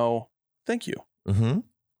 just know thank you. Mm-hmm.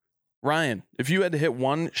 Ryan, if you had to hit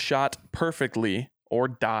one shot perfectly or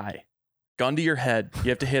die, gun to your head, you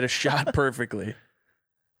have to hit a shot perfectly.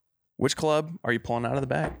 Which club are you pulling out of the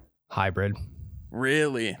bag? Hybrid,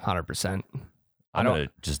 Really? 100%. I'm going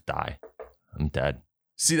to just die. I'm dead.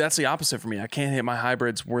 See, that's the opposite for me. I can't hit my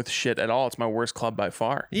hybrids worth shit at all. It's my worst club by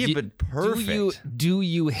far. Yeah, Do- but perfect. Do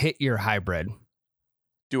you hit your hybrid,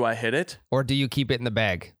 Do I hit it? or do you keep it in the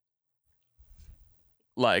bag?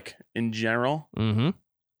 Like, in general, Mm-hmm.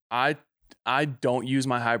 I don't use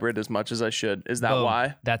my hybrid as much as I should. Is that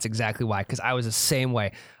why? That's exactly why. Because I was the same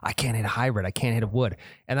way. I can't hit a hybrid. I can't hit a wood.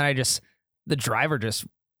 And then the driver just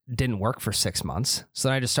didn't work for 6 months. So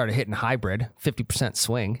then I just started hitting hybrid, 50%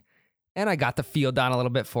 swing. And I got the feel down a little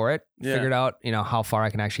bit for it. Yeah. Figured out, how far I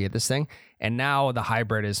can actually hit this thing. And now the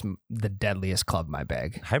hybrid is the deadliest club in my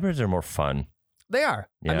bag. Hybrids are more fun. They are.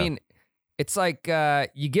 Yeah. I mean, it's like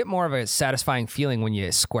you get more of a satisfying feeling when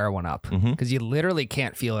you square one up because you literally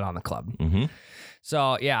can't feel it on the club. Mm-hmm.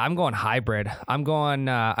 So yeah, I'm going hybrid. I'm going.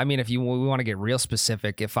 If we want to get real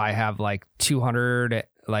specific, if I have like 200,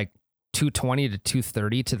 like 220 to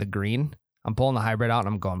 230 to the green, I'm pulling the hybrid out and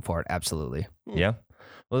I'm going for it. Absolutely. Yeah.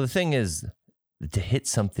 Well, the thing is to hit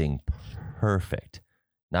something perfect,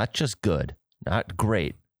 not just good, not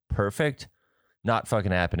great, perfect, not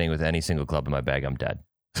fucking happening with any single club in my bag. I'm dead.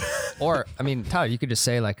 Or Tyler, you could just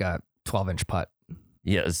say like a 12-inch putt.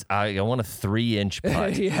 Yes, I want a 3-inch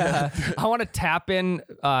putt. Yeah, I want to tap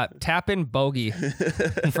in bogey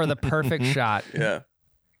for the perfect shot. Yeah.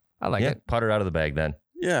 I like it. Putter out of the bag then.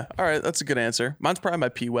 Yeah. All right. That's a good answer. Mine's probably my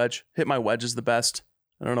P wedge. Hit my wedge is the best.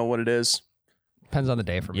 I don't know what it is. Depends on the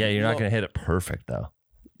day for me. Yeah, you're not going to hit it perfect though.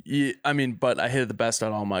 Yeah, but I hit it the best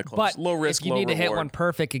on all my clubs. But low risk, if you low need to hit reward. one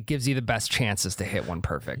perfect, it gives you the best chances to hit one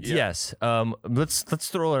perfect. Yeah. Yes. Let's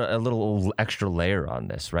throw a little extra layer on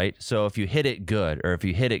this, right? So if you hit it good or if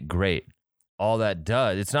you hit it great, all that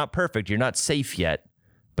does, it's not perfect. You're not safe yet,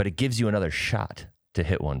 but it gives you another shot to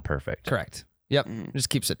hit one perfect. Correct. Yep. Just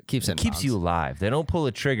keeps it in Keeps bounds. you alive. They don't pull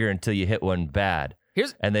the trigger until you hit one bad,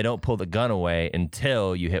 and they don't pull the gun away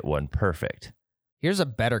until you hit one perfect. Here's a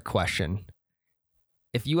better question.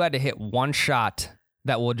 If you had to hit one shot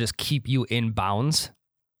that will just keep you in bounds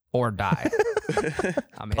or die,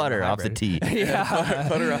 I'm hitting Putter off the hybrid. tee. Yeah.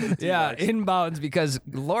 Putter off the tee Yeah, box. in bounds because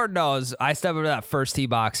Lord knows I step into that first tee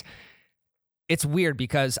box. It's weird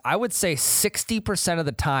because I would say 60% of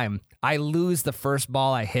the time I lose the first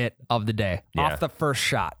ball I hit of the day off the first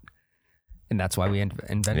shot. And that's why we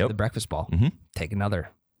invented the breakfast ball. Mm-hmm. Take another.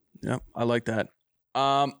 Yep. I like that.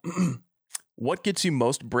 What gets you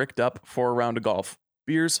most bricked up for a round of golf?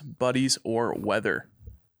 Beers, buddies, or weather?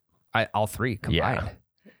 All three combined.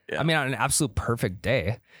 Yeah. On an absolute perfect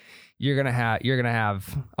day, you're gonna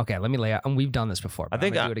have. Okay, let me lay out. And we've done this before. But I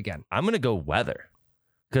think I'm gonna do it again. I'm gonna go weather.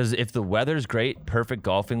 Because if the weather's great, perfect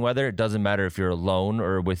golfing weather, it doesn't matter if you're alone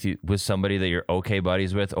or with somebody that you're okay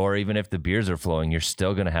buddies with, or even if the beers are flowing, you're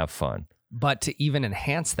still gonna have fun. But to even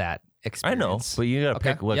enhance that experience, I know, but you gotta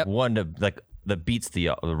pick like yep. one to like that beats the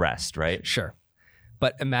rest, right? Sure.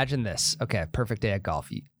 But imagine this. Okay, perfect day at golf.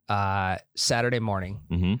 Saturday morning,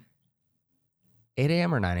 Mm-hmm. 8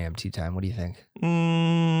 a.m. or 9 a.m. tee time. What do you think?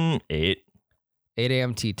 8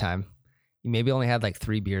 a.m. tee time. You maybe only had like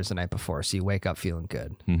 3 beers the night before, so you wake up feeling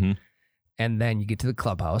good. Mm-hmm. And then you get to the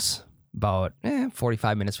clubhouse about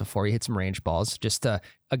 45 minutes before you hit some range balls, just to,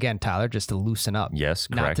 again, Tyler, just to loosen up. Yes,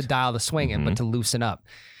 correct. Not to dial the swing in, but to loosen up.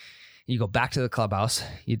 You go back to the clubhouse,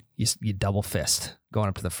 you double fist going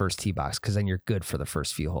up to the first tee box, because then you're good for the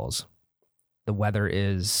first few holes. The weather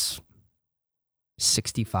is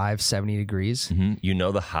 65, 70 degrees. Mm-hmm. You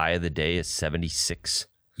know the high of the day is 76.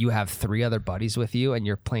 You have 3 other buddies with you, and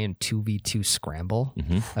you're playing 2v2 scramble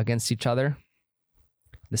against each other.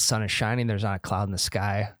 The sun is shining. There's not a cloud in the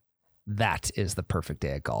sky. That is the perfect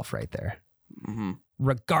day at golf right there. Mm-hmm.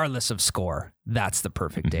 Regardless of score, that's the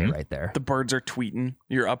perfect day right there. The birds are tweeting.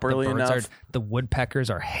 You're up early enough. The woodpeckers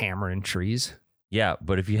are hammering trees. Yeah,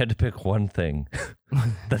 but if you had to pick one thing,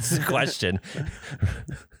 that's the question.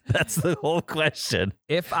 That's the whole question.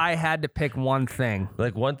 If I had to pick one thing,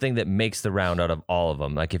 Like one thing that makes the round out of all of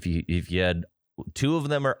them. Like if you had 2 of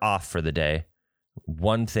them are off for the day,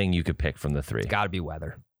 one thing you could pick from the 3. it's got to be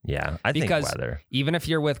weather. Yeah, I think Because weather. even if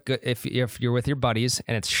you're with if you're with your buddies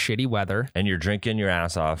and it's shitty weather, And you're drinking your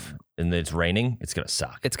ass off and it's raining, it's going to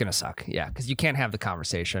suck. it's gonna suck. Yeah, because you can't have the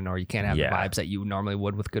conversation or you can't have Yeah. the vibes that you normally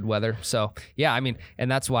would with good weather. So yeah, I mean, and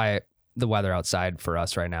that's why the weather outside for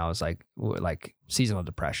us right now is like seasonal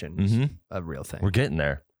depression is a real thing. We're getting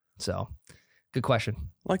there. So good question.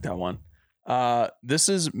 I like that one. This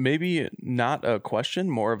is maybe not a question,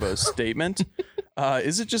 more of a statement.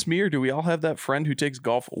 Is it just me, or do we all have that friend who takes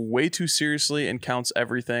golf way too seriously and counts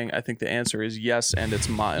everything? I think the answer is yes, and it's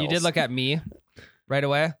Miles. You did look at me right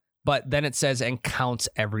away, but then it says and counts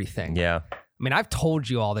everything. Yeah. I mean, I've told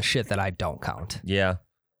you all the shit that I don't count. Yeah.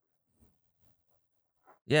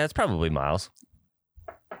 Yeah, it's probably Miles.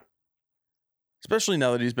 Especially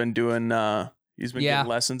now that he's been doing, he's been getting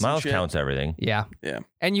lessons and Miles shit. counts everything. Yeah. Yeah.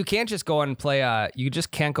 And you can't just go and play you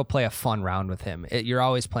just can't go play a fun round with him. You're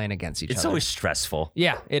always playing against each It's other. always stressful.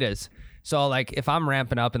 Yeah, it is. So like if I'm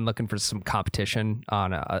ramping up and looking for some competition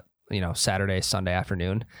on a Saturday, Sunday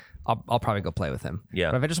afternoon, I'll probably go play with him.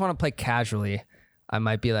 Yeah. But if I just want to play casually, I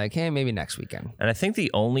might be like, hey, maybe next weekend. And I think the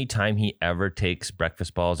only time he ever takes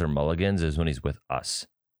breakfast balls or mulligans is when he's with us.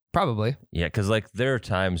 Probably. Yeah, because like there are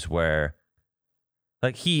times where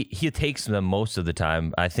like he takes them most of the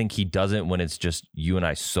time. I think he doesn't when it's just you and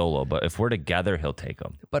I solo. But if we're together, he'll take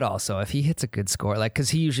them. But also if he hits a good score, like because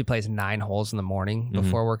he usually plays 9 holes in the morning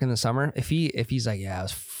before work in the summer. If he's like, yeah,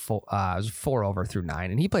 I was 4 over through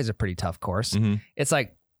 9, and he plays a pretty tough course. It's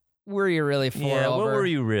like, were you really 4 over? What were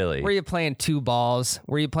you really? Were you playing 2 balls?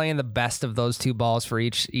 Were you playing the best of those 2 balls for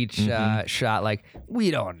each shot? Like, we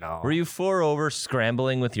don't know. Were you 4 over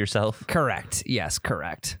scrambling with yourself? Correct. Yes,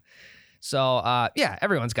 correct. So, yeah,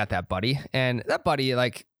 everyone's got that buddy, and that buddy,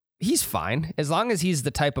 like, he's fine as long as he's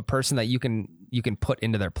the type of person that you can put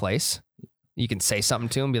into their place. You can say something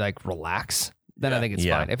to him, be like, relax. Then I think it's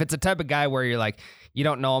fine. If it's the type of guy where you're like, you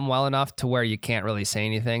don't know him well enough to where you can't really say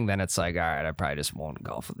anything, then it's like, all right, I probably just won't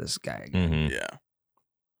golf with this guy again. Yeah.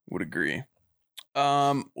 Would agree.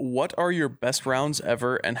 What are your best rounds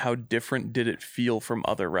ever, and how different did it feel from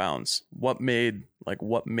other rounds? What made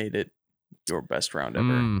it your best round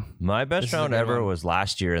ever? My best This is a round good ever one. was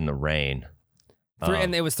last year in the rain.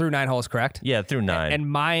 And it was through 9 holes, correct? Yeah, through 9. And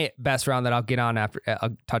my best round that I'll get on after,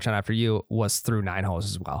 I'll touch on after you, was through 9 holes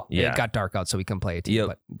as well. Yeah. It got dark out, so we couldn't play a team, Yep.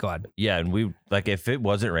 but go ahead. Yeah, and we like if it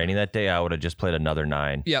wasn't raining that day, I would have just played another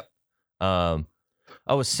 9. Yep. I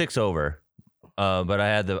was 6 over, but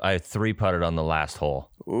I 3 putted on the last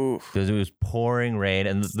hole Oof. because it was pouring rain,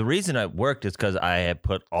 and the reason it worked is because I had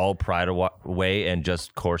put all pride away and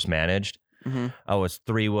just course managed. I was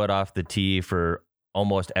 3 wood off the tee for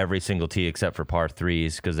almost every single tee except for par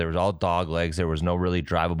 3s because there was all dog legs. There was no really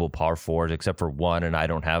drivable par 4s except for one, and I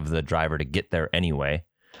don't have the driver to get there anyway.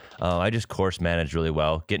 I just course managed really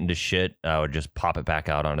well. Getting to shit, I would just pop it back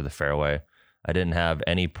out onto the fairway. I didn't have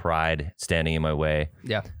any pride standing in my way.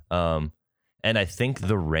 Yeah. And I think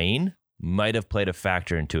the rain might have played a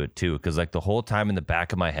factor into it too, because like the whole time in the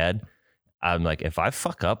back of my head, I'm like, if I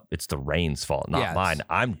fuck up, it's the rain's fault, not mine.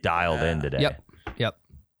 I'm dialed in today. Yep.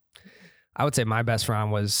 I would say my best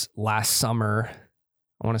round was last summer.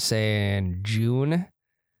 I want to say in June,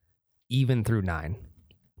 even through 9.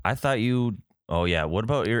 I thought you. Oh yeah. What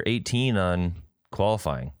about your 18 on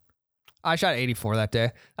qualifying? I shot 84 that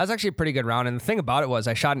day. That was actually a pretty good round. And the thing about it was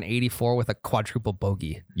I shot an 84 with a quadruple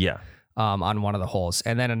bogey. Yeah. On one of the holes.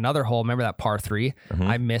 And then another hole, remember that par 3?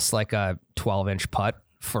 I missed like a 12-inch putt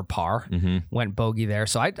for par. Went bogey there.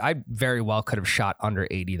 So I very well could have shot under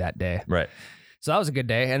 80 that day. Right. So that was a good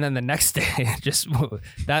day. And then the next day,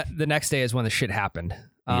 the next day is when the shit happened.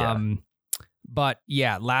 But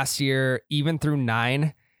yeah, last year, even through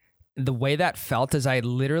 9, the way that felt is I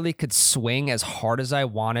literally could swing as hard as I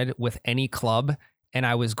wanted with any club, and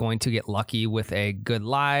I was going to get lucky with a good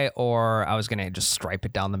lie, or I was going to just stripe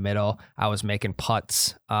it down the middle. I was making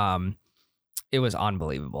putts. It was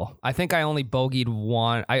unbelievable. I think I only bogeyed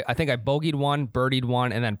one. I think I bogeyed one, birdied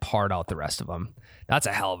one, and then parred out the rest of them. That's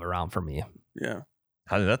a hell of a round for me. Yeah.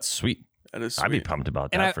 That's sweet. That is sweet. I'd be pumped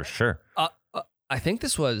about that for sure. I think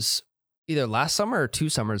this was either last summer or 2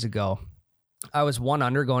 summers ago. I was 1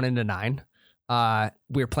 under going into 9.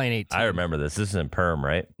 We were playing 18. I remember this. This is in Perm,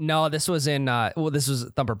 right? No, this was in, this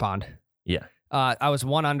was Thumper Pond. Yeah. I was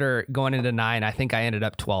 1 under going into 9. I think I ended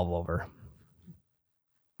up 12 over.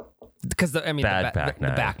 Because the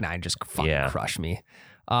back nine just fucking crushed me.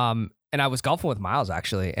 And I was golfing with Miles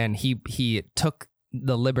actually, and he took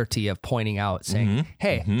the liberty of pointing out, saying,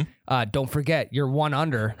 "Hey, don't forget you're 1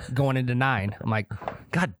 under going into 9." I'm like,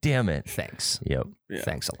 God damn it! Thanks. Yep. Yeah.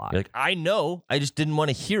 Thanks a lot. You're like, I know, I just didn't want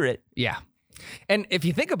to hear it. Yeah. And if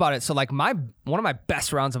you think about it, so like one of my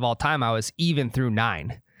best rounds of all time, I was even through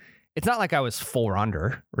 9. It's not like I was 4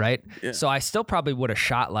 under, right? Yeah. So I still probably would have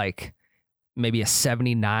shot like maybe a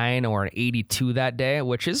 79 or an 82 that day,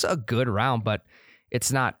 which is a good round, but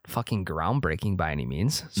it's not fucking groundbreaking by any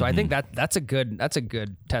means. So I think that's a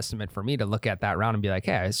good testament for me to look at that round and be like,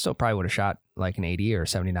 hey, I still probably would have shot like an 80 or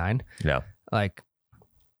 79. Yeah. Like,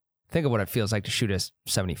 think of what it feels like to shoot a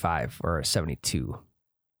 75 or a 72.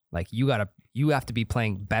 Like you have to be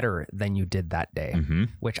playing better than you did that day,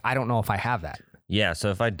 which I don't know if I have that. Yeah. So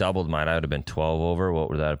if I doubled mine, I would have been 12 over. What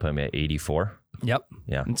would that have put me at? 84. Yep.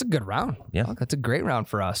 Yeah. It's a good round. Yeah. Fuck, that's a great round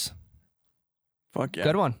for us. Fuck yeah.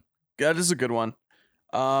 Good one. That is a good one.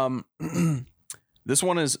 This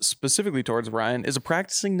one is specifically towards Ryan. Is a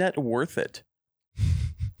practicing net worth it?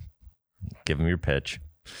 Give him your pitch.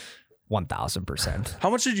 1,000%. How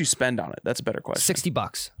much did you spend on it? That's a better question.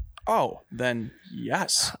 $60. Oh, then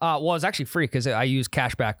yes. Well, it was actually free because I used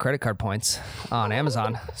cashback credit card points on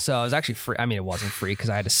Amazon. So it was actually free. I mean, it wasn't free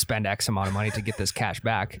because I had to spend X amount of money to get this cash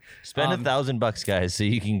back. Spend $1,000, guys, so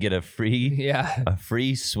you can get a free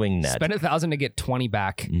swing net. Spend $1,000 to get 20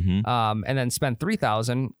 back, and then spend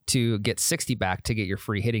 $3,000 to get 60 back to get your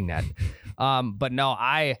free hitting net. But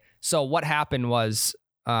no, so what happened was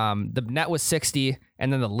the net was 60,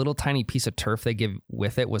 and then the little tiny piece of turf they give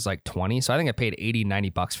with it was like 20. So I think I paid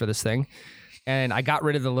 $80-$90 for this thing. And I got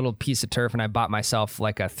rid of the little piece of turf and I bought myself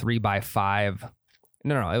like a 3x5.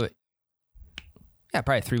 Probably a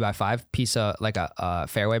 3x5 piece of like a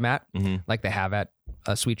fairway mat, like they have at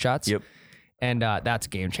Sweet Shots. Yep. And that's a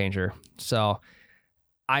game changer. So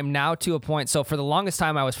I'm now to a point. So for the longest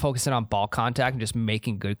time, I was focusing on ball contact and just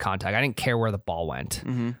making good contact. I didn't care where the ball went.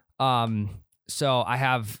 So I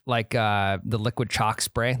have like the liquid chalk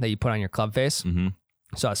spray that you put on your club face.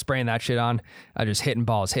 So I was spraying that shit on. I just hitting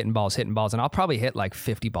balls. And I'll probably hit like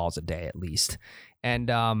 50 balls a day at least. And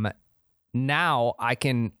now I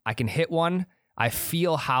can hit one. I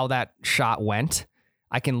feel how that shot went.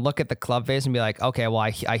 I can look at the club face and be like, okay, well,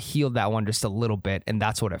 I healed that one just a little bit. And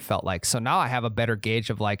that's what it felt like. So now I have a better gauge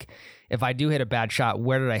of like, if I do hit a bad shot,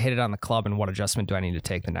 where did I hit it on the club and what adjustment do I need to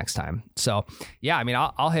take the next time? So yeah, I mean,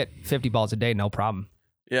 I'll hit 50 balls a day, no problem.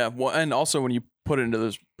 Yeah. Well, and also when you put it into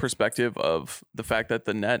this perspective of the fact that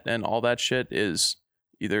the net and all that shit is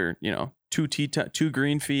either, 2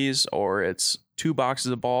 green fees or it's 2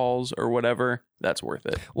 boxes of balls or whatever, that's worth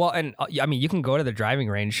it. Well, and I mean, you can go to the driving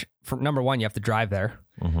range. For number one, you have to drive there.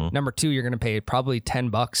 Number two, you're going to pay probably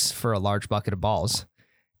 $10 for a large bucket of balls.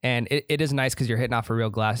 And it is nice because you're hitting off a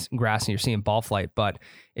real grass and you're seeing ball flight. But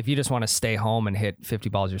if you just want to stay home and hit 50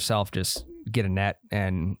 balls yourself, just get a net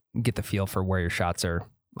and get the feel for where your shots are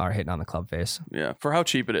hitting on the club face. Yeah. For how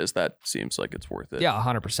cheap it is, that seems like it's worth it. Yeah,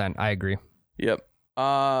 100%. I agree. Yep.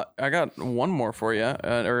 I got one more for you,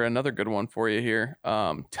 or another good one for you here.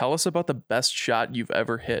 Tell us about the best shot you've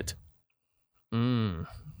ever hit.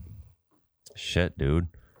 Shit, dude.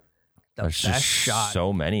 There's just shot.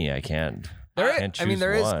 So many. I can't.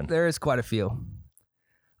 There is quite a few.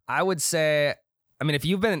 I would say, I mean, if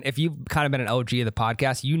you've kind of been an OG of the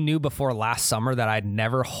podcast, you knew before last summer that I'd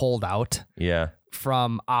never holed out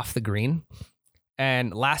from off the green.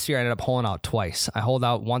 And last year I ended up holing out twice. I holed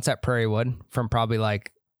out once at Prairie Wood from probably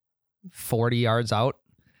like 40 yards out.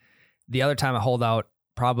 The other time I holed out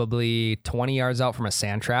probably 20 yards out from a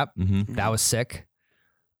sand trap. Mm-hmm. That was sick.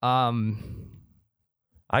 I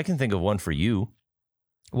can think of one for you.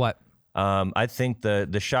 What? I think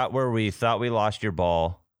the shot where we thought we lost your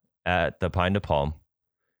ball at the Pine to Palm,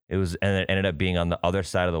 and it ended up being on the other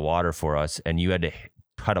side of the water for us, and you had to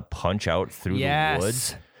try to punch out through the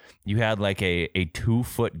woods. You had like a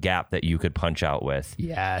 2-foot gap that you could punch out with.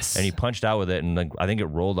 Yes. And you punched out with it, and like I think it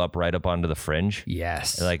rolled up right up onto the fringe.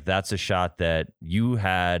 Yes. And like that's a shot that you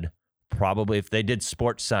had probably, if they did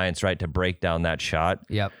sports science right to break down that shot.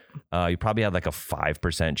 Yep. You probably had like a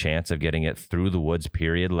 5% chance of getting it through the woods,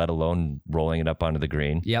 period, let alone rolling it up onto the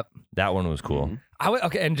green. Yep. That one was cool.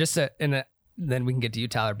 Okay, and just then we can get to you,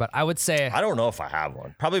 Tyler. But I would say I don't know if I have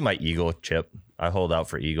one. Probably my Eagle chip. I hold out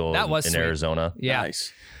for Eagle in sweet. Arizona. Yeah.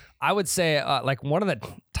 Nice. I would say like one of the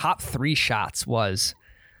top 3 shots was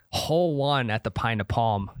hole 1 at the Pine to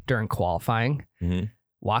Palm during qualifying. Mm-hmm.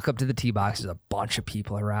 Walk up to the tee box. There's a bunch of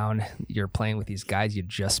people around. You're playing with these guys you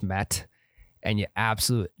just met, and you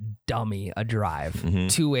absolute dummy a drive.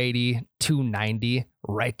 280, 290,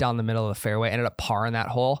 right down the middle of the fairway. Ended up parring that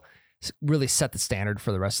hole. Really set the standard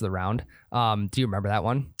for the rest of the round. Do you remember that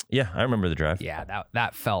one? Yeah, I remember the drive. Yeah,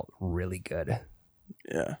 that felt really good.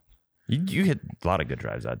 Yeah. You hit a lot of good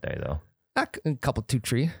drives that day, though. A couple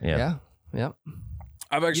 2-tree. Yeah.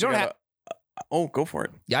 I've actually don't got Oh, go for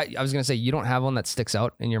it. Yeah, I was gonna say you don't have one that sticks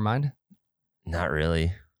out in your mind. Not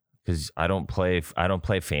really, because I don't play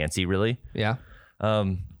fancy really. Yeah.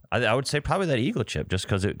 I would say probably that Eagle chip, just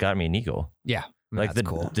because it got me an Eagle. Yeah. Like that's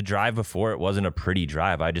cool. the drive before, it wasn't a pretty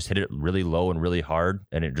drive. I just hit it really low and really hard,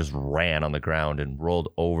 and it just ran on the ground and rolled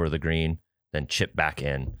over the green, then chipped back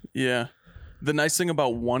in. Yeah. The nice thing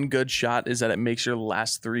about one good shot is that it makes your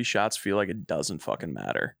last 3 shots feel like it doesn't fucking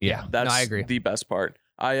matter. Yeah. That's I agree. the best part.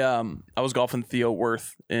 I was golfing Theo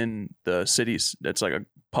Worth in the cities. It's like a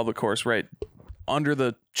public course right under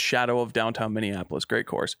the shadow of downtown Minneapolis. Great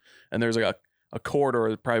course. And there's like a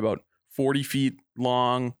corridor probably about 40 feet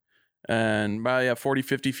long and 40,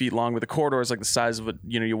 50 feet long, but the corridor is like the size of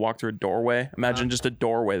you walk through a doorway. Imagine just a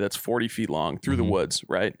doorway that's 40 feet long through the woods,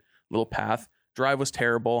 right? Little path. Drive was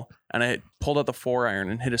terrible. And I pulled out the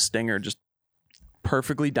 4-iron and hit a stinger just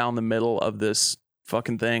perfectly down the middle of this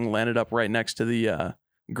fucking thing. Landed up right next to the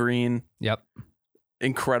green. Yep.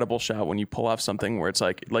 Incredible shot when you pull off something where it's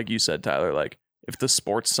like you said, Tyler, like if the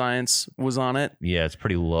sports science was on it. Yeah, it's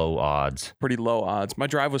pretty low odds. Pretty low odds. My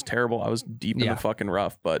drive was terrible. I was deep in the fucking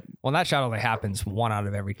rough, but. Well, that shot only happens 1 out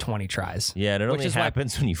of every 20 tries. Yeah, and it only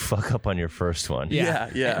happens when you fuck up on your first one.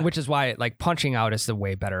 Yeah. Which is why like punching out is the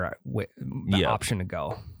way better option to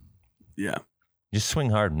go. Yeah. Just swing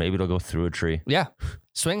hard. Maybe it'll go through a tree. Yeah.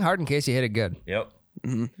 Swing hard in case you hit it good. Yep.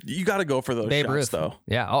 Mm-hmm. You got to go for those Babe shots, Ruth. though.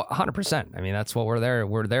 Yeah, 100%. I mean, that's what we're there.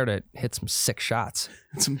 We're there to hit some sick shots.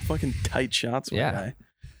 Some fucking tight shots. Yeah.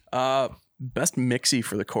 Best mixie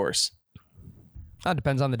for the course. That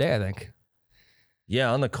depends on the day, I think.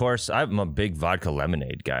 Yeah, on the course, I'm a big vodka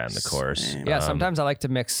lemonade guy on the course. Same. Yeah, sometimes I like to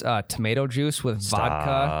mix tomato juice with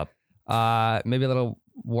vodka. Maybe a little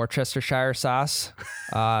Worcestershire sauce.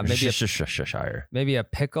 Maybe a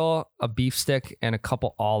pickle, a beef stick, and a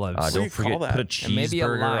couple olives. Don't forget put a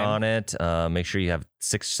cheeseburger on it. Make sure you have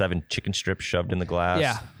 6-7 chicken strips shoved in the glass.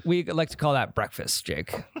 Yeah, we like to call that breakfast,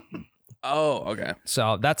 Jake. Oh, okay.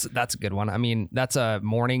 So that's a good one. I mean, that's a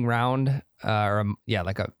morning round,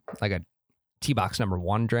 like a tee box number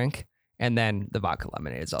 1 drink, and then the vodka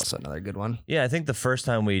lemonade is also another good one. Yeah, I think the first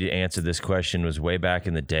time we answered this question was way back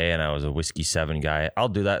in the day, and I was a whiskey 7 guy. I'll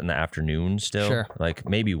do that in the afternoon still, Sure. like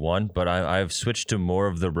maybe 1, but I've switched to more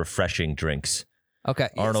of the refreshing drinks. Okay,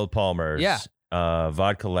 Arnold Palmer's, Yeah.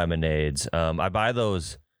 Vodka lemonades. I buy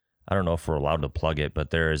those. I don't know if we're allowed to plug it,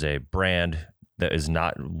 but there is a brand that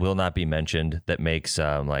will not be mentioned that makes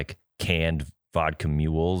like canned vodka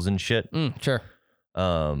mules and shit. Sure.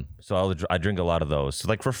 So I drink a lot of those. So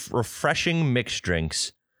like refreshing mixed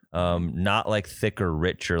drinks, not like thick or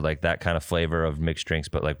rich or like that kind of flavor of mixed drinks,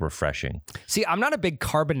 but like refreshing. See, I'm not a big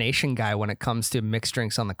carbonation guy when it comes to mixed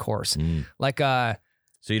drinks on the course. Like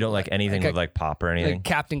So you don't like anything with like pop or anything? Like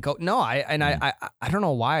Captain Coke. No, I don't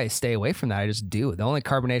know why I stay away from that. I just do. The only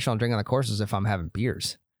carbonation I'll drink on the course is if I'm having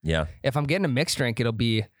beers. Yeah. If I'm getting a mixed drink, it'll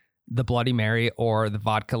be the Bloody Mary or the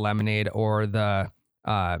vodka lemonade or the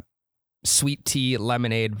sweet tea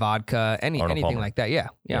lemonade vodka, anything Palmer. like that. Yeah,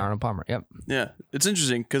 Arnold Palmer. Yep. Yeah, it's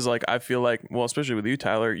interesting because like I feel like, well, especially with you,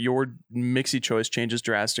 Tyler, your mixy choice changes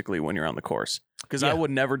drastically when you're on the course. Because I would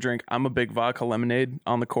never drink. I'm a big vodka lemonade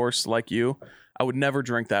on the course, like you. I would never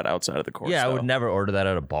drink that outside of the course. Yeah, though. I would never order that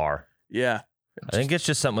at a bar. Yeah, I think it's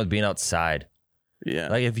just something with being outside. Yeah,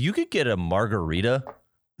 Like if you could get a margarita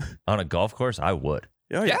on a golf course, I would.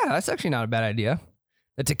 Oh, Yeah, that's actually not a bad idea.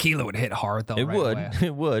 The tequila would hit hard though. It right would. away.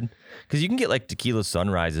 It would. Because you can get like tequila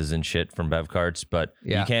sunrises and shit from Bev carts, but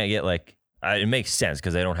Yeah. you can't get like, it makes sense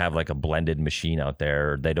because they don't have like a blended machine out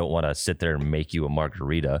there. Or they don't want to sit there and make you a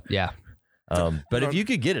margarita. Yeah. But if you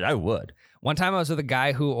could get it, I would. One time I was with a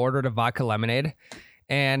guy who ordered a vodka lemonade,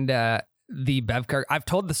 and the Bev cart. I've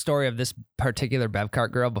told the story of this particular Bev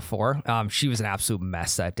cart girl before. She was an absolute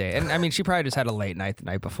mess that day, and I mean, she probably just had a late night the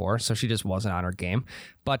night before, so she just wasn't on her game.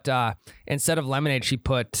 But instead of lemonade, she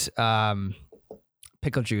put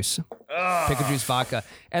pickle juice vodka,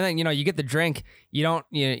 and then you get the drink. You don't,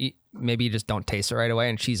 maybe you just don't taste it right away,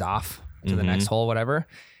 and she's off to the next hole, whatever.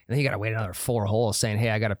 And then you got to wait another 4 holes saying, hey,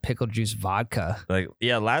 I got a pickle juice vodka. Like,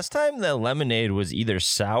 yeah, last time the lemonade was either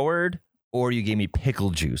soured or you gave me pickle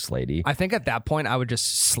juice, lady. I think at that point, I would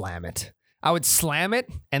just slam it. I would slam it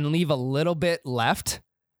and leave a little bit left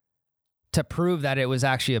to prove that it was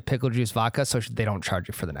actually a pickle juice vodka so they don't charge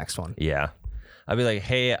you for the next one. Yeah. I'd be like,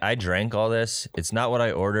 hey, I drank all this. It's not what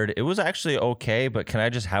I ordered. It was actually okay, but can I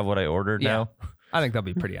just have what I ordered now? I think they'll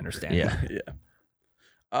be pretty understanding.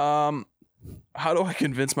 Yeah. How do I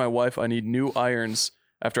convince my wife I need new irons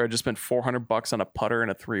after I just spent $400 on a putter and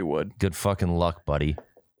a 3-wood? Good fucking luck, buddy.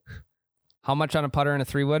 How much on a putter and a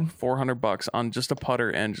 3-wood? $400 on just a putter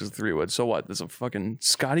and just a 3-wood. So what? There's a fucking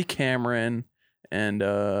Scotty Cameron and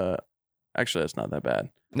actually that's not that bad.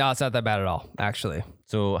 No, it's not that bad at all, actually.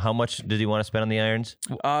 So how much did he want to spend on the irons?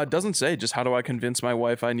 It doesn't say. Just how do I convince my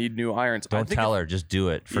wife I need new irons? Don't tell her. Just do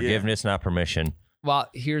it. Forgiveness, not permission. Well,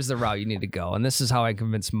 here's the route you need to go. And this is how I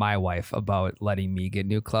convinced my wife about letting me get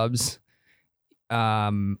new clubs.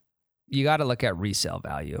 You got to look at resale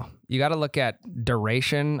value. You got to look at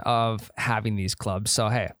duration of having these clubs. So,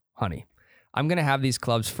 hey, honey, I'm going to have these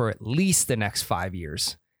clubs for at least the next 5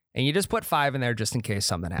 years. And you just put 5 in there just in case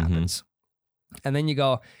something happens. And then you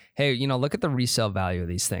go, hey, look at the resale value of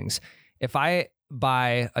these things. If I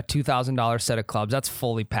buy a $2,000 set of clubs, that's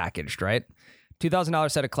fully packaged, right? $2,000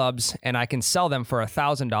 set of clubs, and I can sell them for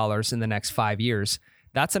 $1,000 in the next 5 years.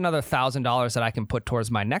 That's another $1,000 that I can put towards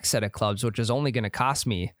my next set of clubs, which is only going to cost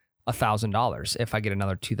me $1,000 if I get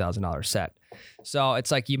another $2,000 set. So it's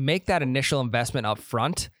like you make that initial investment up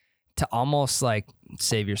front to almost like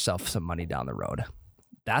save yourself some money down the road.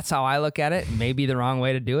 That's how I look at it. Maybe the wrong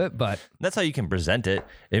way to do it, but that's how you can present it.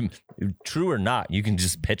 True or not, you can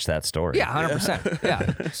just pitch that story. Yeah, 100%.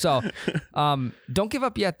 Yeah. So don't give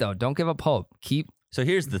up yet, though. Don't give up hope. So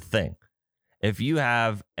here's the thing. If you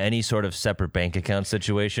have any sort of separate bank account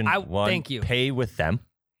situation, thank you. Pay with them.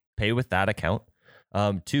 Pay with that account.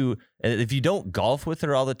 2, if you don't golf with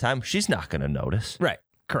her all the time, she's not going to notice. Right.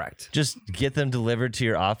 Correct. Just get them delivered to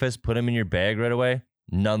your office, put them in your bag right away.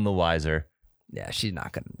 None the wiser. Yeah, she's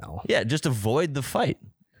not going to know. Yeah, just avoid the fight.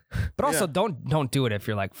 But also don't do it if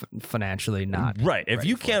you're like financially not. Right. If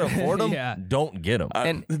you can't afford them, don't get them.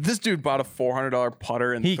 And this dude bought a $400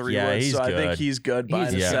 putter and 3-wood, so I think he's good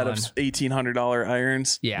buying a set of $1,800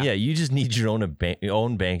 irons. Yeah. Yeah, you just need your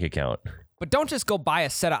own bank account. But don't just go buy a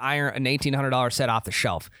set of iron, an $1,800 set off the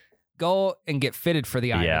shelf. Go and get fitted for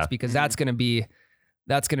the irons because that's going to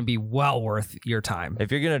be well worth your time.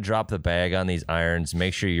 If you're going to drop the bag on these irons,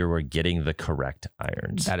 make sure you're getting the correct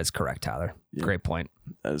irons. That is correct, Tyler. Yeah. Great point.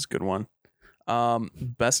 That is a good one.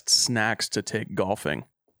 Best snacks to take golfing?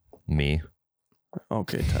 Me.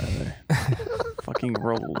 Okay, Tyler. Fucking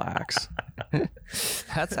relax.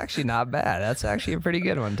 That's actually not bad. That's actually a pretty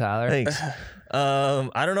good one, Tyler. Thanks.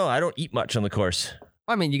 I don't know. I don't eat much on the course.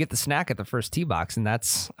 I mean, you get the snack at the first tee box, and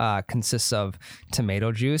that's consists of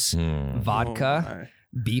tomato juice, vodka,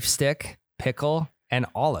 beef stick, pickle, and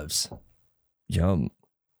olives. Yum.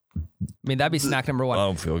 I mean, that'd be snack number 1. I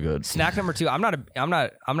don't feel good. Snack number 2. I'm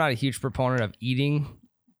not a huge proponent of eating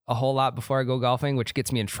a whole lot before I go golfing, which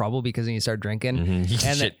gets me in trouble because then you start drinking.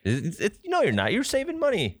 And no, you're not. You're saving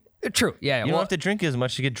money. True. Yeah. You don't have to drink as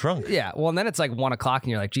much to get drunk. Yeah. Well, and then it's like 1 o'clock,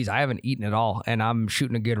 and you're like, geez, I haven't eaten at all, and I'm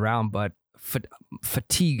shooting a good round, but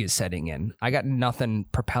fatigue is setting in. I got nothing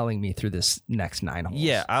propelling me through this next 9 holes.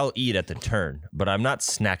 Yeah, I'll eat at the turn, but I'm not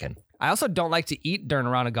snacking. I also don't like to eat during a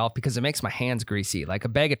round of golf because it makes my hands greasy. Like a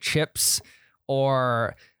bag of chips,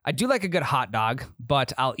 or I do like a good hot dog,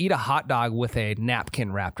 but I'll eat a hot dog with a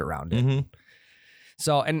napkin wrapped around it.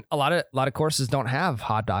 So, and a lot of courses don't have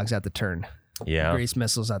hot dogs at the turn. Yeah, grease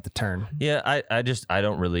missiles at the turn. Yeah, I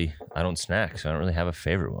don't snack, so I don't really have a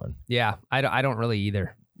favorite one. Yeah, I don't really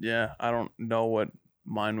either. Yeah, I don't know what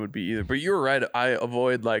mine would be either. But you were right. I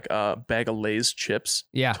avoid like a bag of Lay's chips.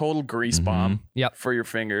 Yeah. Total grease bomb. Yep. For your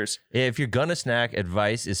fingers. If you're gonna snack,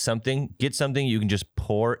 advice is get something you can just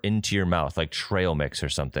pour into your mouth, like trail mix or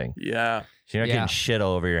something. Yeah. So you're not getting shit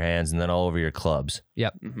all over your hands and then all over your clubs.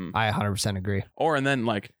 Yep. I 100% agree. And then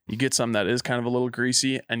like you get some that is kind of a little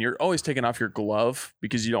greasy and you're always taking off your glove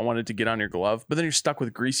because you don't want it to get on your glove, but then you're stuck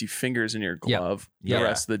with greasy fingers in your glove the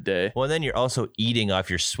rest of the day. Well, then you're also eating off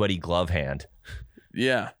your sweaty glove hand.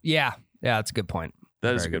 Yeah. Yeah. Yeah, that's a good point.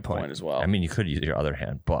 That is a good point as well. I mean, you could use your other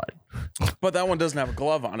hand, but that one doesn't have a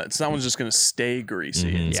glove on it. So that one's just going to stay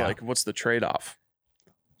greasy. It's like, what's the trade-off?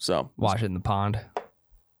 So wash it in the pond.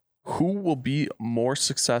 Who will be more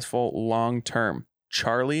successful long term,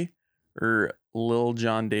 Charlie or Lil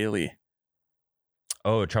John Daly?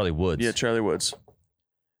 Oh, Charlie Woods. Yeah, Charlie Woods.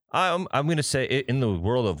 I'm gonna say in the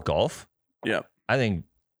world of golf. Yeah, I think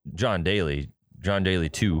John Daly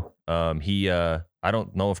too. I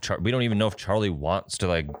don't know if we don't even know if Charlie wants to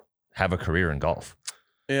like have a career in golf.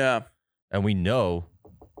 Yeah, and we know,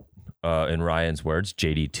 in Ryan's words,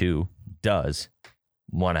 JD2 does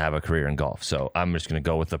want to have a career in golf. So I'm just going to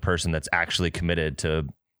go with the person that's actually committed to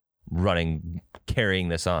carrying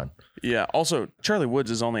this on. Yeah. Also, Charlie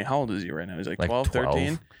Woods is only, how old is he right now? He's like 12,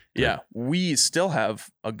 13. Yeah. We still have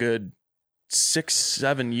a good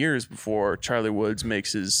 6-7 years before Charlie Woods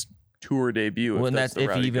makes his tour debut. Well, and that's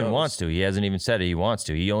if he even wants to. He hasn't even said he wants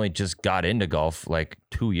to. He only just got into golf like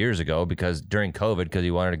 2 years ago during COVID because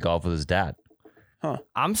he wanted to golf with his dad. Huh.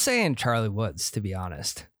 I'm saying Charlie Woods, to be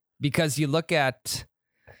honest, because you look at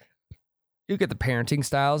the parenting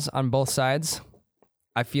styles on both sides.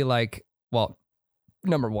 I feel like, well,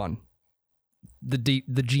 number one, the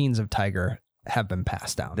genes of Tiger have been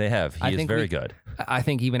passed down. They have. He is very good. I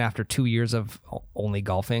think even after 2 years of only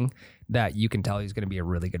golfing, that you can tell he's going to be a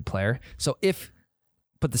really good player. So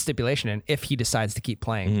put the stipulation in, if he decides to keep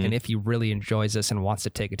playing and if he really enjoys this and wants to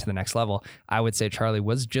take it to the next level, I would say Charlie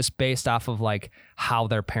Woods, just based off of like how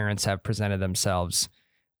their parents have presented themselves,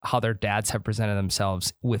 how their dads have presented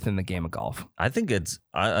themselves within the game of golf. I think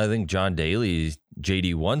I think John Daly's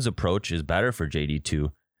JD1's approach is better for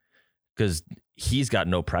JD2 because he's got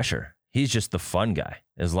no pressure. He's just the fun guy.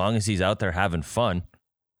 As long as he's out there having fun,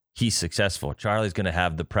 he's successful. Charlie's going to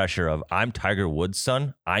have the pressure of, I'm Tiger Woods'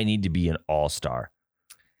 son. I need to be an all-star.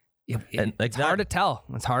 It's hard to tell.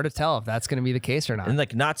 It's hard to tell if that's going to be the case or not. And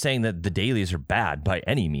like, not saying that the Dalys are bad by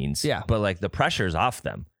any means. Yeah. But like the pressure's off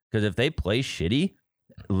them because if they play shitty,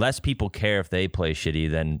 less people care if they play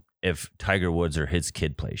shitty than if Tiger Woods or his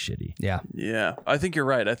kid plays shitty. Yeah. Yeah. I think you're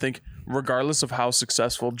right. I think regardless of how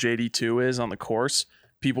successful JD2 is on the course,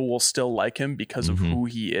 people will still like him because of who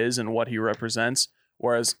he is and what he represents.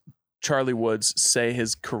 Whereas Charlie Woods, say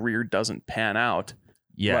his career doesn't pan out.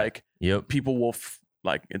 Yeah. Like people will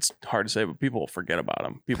it's hard to say, but people will forget about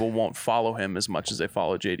him. People won't follow him as much as they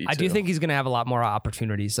follow JD2. I do think he's going to have a lot more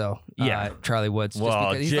opportunities, though. Yeah. Charlie Woods.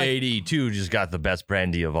 Well, JD2 just got the best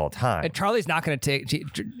brandy of all time. And Charlie's not going to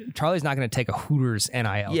take a Hooters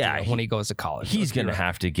NIL deal when he goes to college. He's going to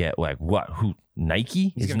have to get like what?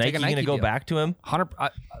 Nike? Is Nike going to go back to him?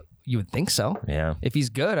 You would think so. Yeah. If he's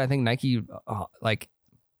good, I think Nike,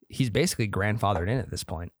 he's basically grandfathered in at this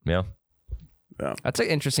point. Yeah. Yeah. That's an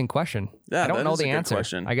interesting question. Yeah, I don't know the answer.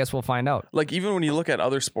 Question. I guess we'll find out. Like even when you look at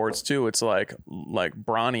other sports too, it's like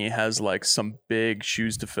Bronny has like some big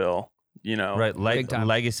shoes to fill, you know. Right.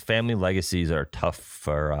 Family legacies are tough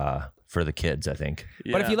for the kids, I think.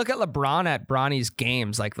 Yeah. But if you look at LeBron at Bronny's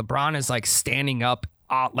games, like LeBron is like standing up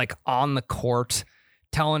like on the court,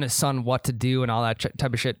 telling his son what to do and all that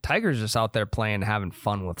type of shit. Tiger's just out there playing, having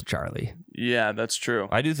fun with Charlie. Yeah, that's true.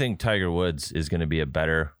 I do think Tiger Woods is going to be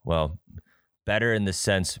better in the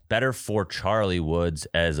sense, better for Charlie Woods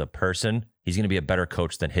as a person. He's going to be a better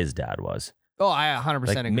coach than his dad was. Oh, I 100%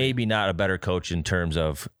 agree. Maybe not a better coach in terms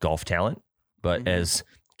of golf talent, but as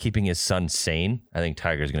keeping his son sane, I think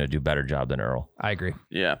Tiger's going to do a better job than Earl. I agree.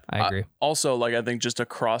 Yeah. I agree. Also, I think just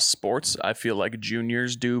across sports, I feel like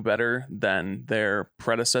juniors do better than their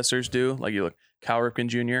predecessors do. Like you look, Cal Ripken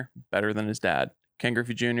Jr., better than his dad. Ken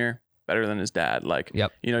Griffey Jr., better than his dad.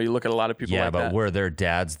 You look at a lot of people like that. Yeah, but were their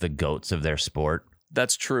dads the goats of their sport?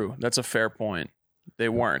 That's true. That's a fair point. They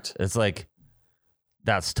weren't. It's like,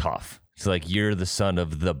 that's tough. It's like, you're the son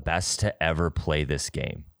of the best to ever play this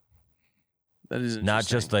game. That is not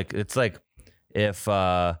just like, it's like if,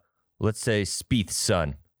 let's say Spieth's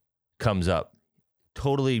son comes up,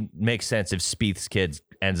 totally makes sense if Spieth's kid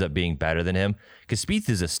ends up being better than him because Spieth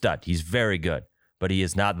is a stud. He's very good, but he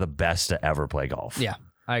is not the best to ever play golf. Yeah.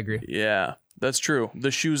 I agree. Yeah, that's true.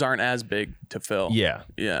 The shoes aren't as big to fill. Yeah.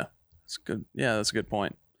 Yeah. It's good. Yeah, that's a good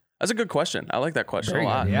point. That's a good question. I like that question Very a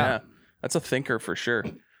lot. good, yeah. That's a thinker for sure.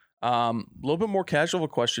 A little bit more casual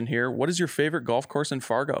question here. What is your favorite golf course in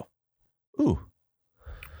Fargo? Ooh.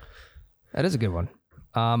 That is a good one.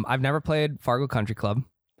 I've never played Fargo Country Club.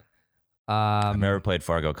 I've never played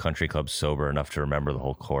Fargo Country Club sober enough to remember the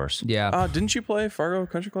whole course. Yeah. Didn't you play Fargo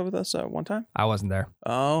Country Club with us one time? I wasn't there.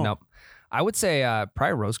 Oh. Nope. I would say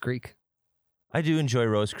probably Rose Creek. I do enjoy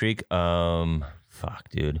Rose Creek. Fuck,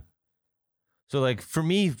 dude. So, like, for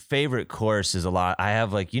me, favorite course is a lot. I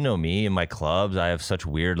have, like, me in my clubs, I have such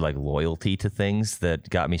weird, like, loyalty to things that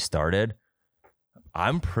got me started.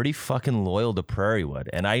 I'm pretty fucking loyal to Prairie Wood.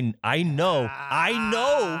 And I know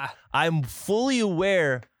I'm fully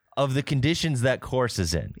aware of the conditions that course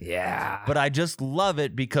is in. Yeah. But I just love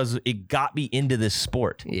it because it got me into this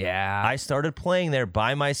sport. Yeah. I started playing there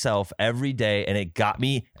by myself every day, and it got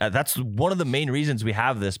me. That's one of the main reasons we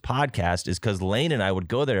have this podcast is because Lane and I would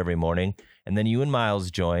go there every morning, and then you and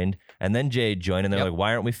Miles joined, and then Jade joined, and they're like,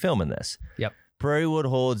 why aren't we filming this? Yep. Prairie Wood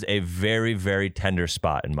holds a very, very tender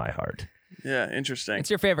spot in my heart. Yeah, interesting. It's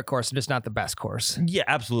your favorite course, just not the best course. Yeah,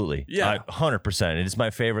 absolutely. Yeah. 100%. It is my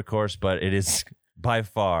favorite course, but it is by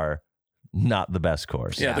far not the best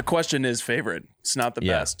course. Yeah, the question is favorite. It's not the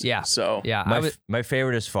best. Yeah. So Yeah. My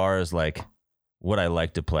favorite as far as like what I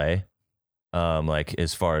like to play, like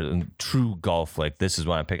as far as true golf, like this is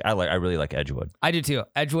what I pick. I really like Edgewood. I do too.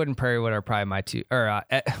 Edgewood and Prairie Wood are probably my two, or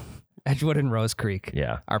Edgewood and Rose Creek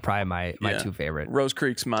are probably my two favorite. Rose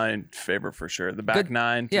Creek's my favorite for sure. The back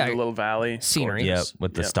nine through the little valley. Scenery. Yeah,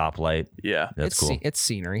 with the stoplight. Yeah. That's cool. It's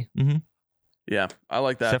scenery. Mm-hmm. Yeah, I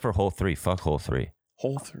like that. Except for hole 3. Fuck hole 3.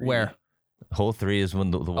 Hole 3. Where? Hole 3 is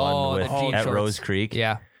when the one with at Rose Creek.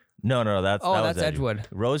 Yeah. No, that's Edgewood.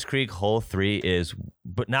 Rose Creek hole 3 is,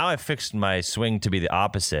 but now I've fixed my swing to be the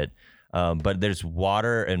opposite. But there's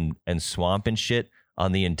water and swamp and shit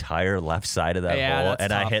on the entire left side of that hole,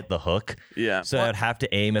 and tough. I hit the hook. Yeah. So I'd have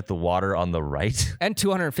to aim at the water on the right. And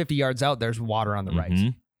 250 yards out, there's water on the right.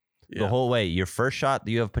 Yeah. The whole way. Your first shot,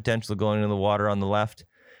 you have potential going in the water on the left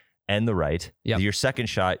and the right. Yep. Your second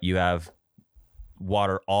shot, you have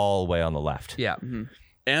water all the way on the left. Yeah. Mm-hmm.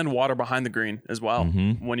 And water behind the green as well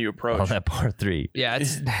when you approach. On that par 3. Yeah,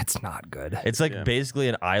 that's not good. It's like basically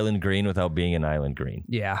an island green without being an island green.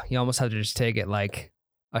 Yeah, you almost have to just take it like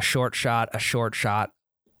a short shot,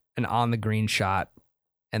 an on the green shot,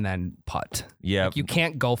 and then putt. Yeah. Like you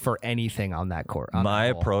can't go for anything on that court. My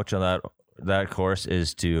approach on that course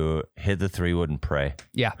is to hit the 3-wood and pray.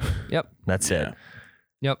 Yeah. Yep. That's it.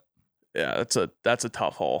 Yep. Yeah, that's a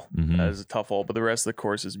tough hole. Mm-hmm. That is a tough hole, but the rest of the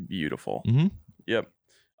course is beautiful. Mm-hmm. Yep.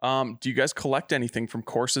 Do you guys collect anything from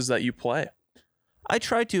courses that you play? I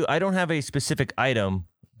try to. I don't have a specific item,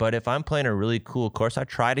 but if I'm playing a really cool course, I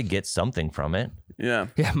try to get something from it. Yeah.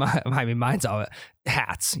 Yeah, mine's all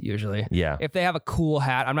hats usually. Yeah. If they have a cool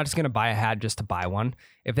hat, I'm not just gonna buy a hat just to buy one.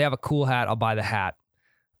 If they have a cool hat, I'll buy the hat.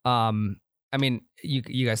 I mean,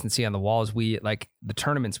 you guys can see on the walls, we like the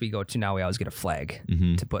tournaments we go to now, we always get a flag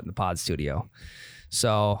to put in the pod studio.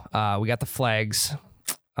 So we got the flags.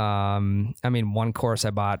 I mean, one course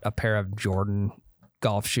I bought a pair of Jordan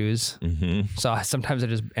golf shoes. So sometimes I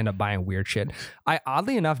just end up buying weird shit. I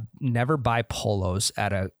oddly enough never buy polos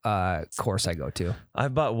at a course I go to. I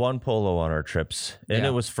bought one polo on our trips, and it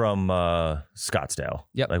was from Scottsdale.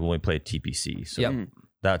 Yep. Like when we played TPC. So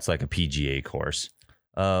that's like a PGA course.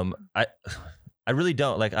 I really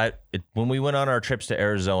don't like when we went on our trips to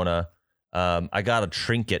Arizona. I got a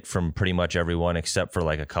trinket from pretty much everyone except for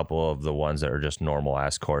like a couple of the ones that are just normal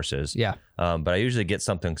ass courses. Yeah. But I usually get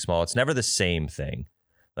something small. It's never the same thing.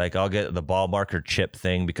 Like I'll get the ball marker chip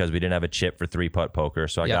thing because we didn't have a chip for 3-putt poker.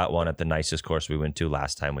 So I got one at the nicest course we went to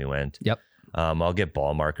last time we went. Yep. I'll get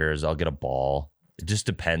ball markers. I'll get a ball. It just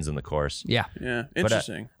depends on the course. Yeah. Yeah.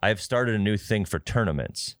 Interesting. But I've started a new thing for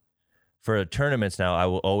tournaments. For tournaments now, I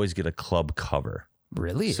will always get a club cover.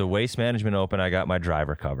 Really? So Waste Management Open, I got my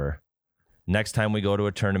driver cover. Next time we go to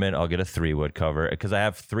a tournament, I'll get a 3-wood cover because I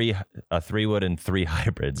have a 3-wood and 3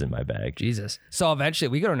 hybrids in my bag. Jesus. So eventually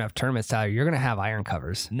we go to enough tournaments, Tyler, you're going to have iron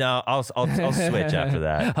covers. No, I'll switch after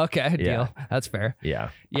that. Okay, deal. That's fair. Yeah.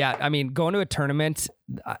 Yeah, I mean, going to a tournament,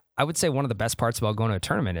 I would say one of the best parts about going to a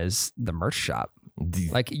tournament is the merch shop.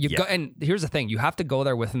 Like you go, and here's the thing, you have to go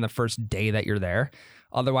there within the first day that you're there.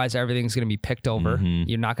 Otherwise, everything's going to be picked over.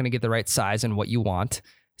 You're not going to get the right size and what you want.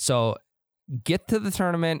 So get to the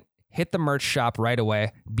tournament, hit the merch shop right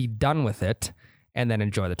away, be done with it, and then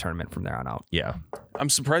enjoy the tournament from there on out. Yeah. I'm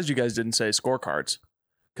surprised you guys didn't say scorecards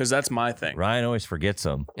because that's my thing. Ryan always forgets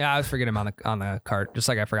them. Yeah, I was forgetting them on the cart, just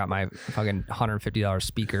like I forgot my fucking $150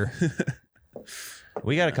 speaker.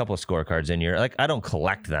 We got a couple of scorecards in here. Like I don't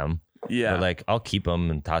collect them. Yeah. But like I'll keep them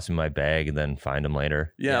and toss them in my bag and then find them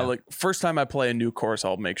later. Yeah, like first time I play a new course,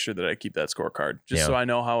 I'll make sure that I keep that scorecard just so I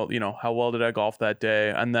know how well did I golf that day,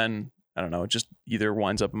 and then I don't know, it just either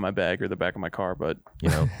winds up in my bag or the back of my car. But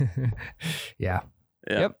yeah.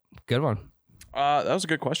 Yep, good one. That was a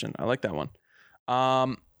good question. I like that one.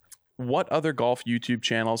 What other golf YouTube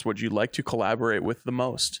channels would you like to collaborate with the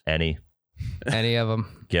most? Any of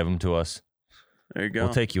them. Give them to us. There you go.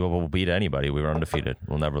 We'll take you. We'll beat anybody. We were undefeated.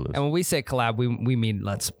 We'll never lose. And when we say collab, we mean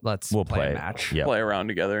let's play a match. Yep. Play around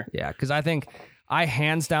together. Yeah, because I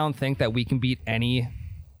hands down think that we can beat any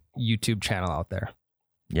YouTube channel out there.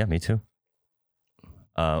 Yeah, me too.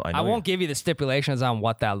 I won't give you the stipulations on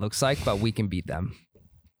what that looks like, but we can beat them.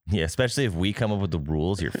 Yeah, especially if we come up with the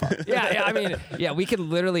rules, you're fucked. Yeah. I mean, we could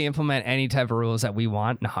literally implement any type of rules that we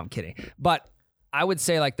want. No, I'm kidding. But I would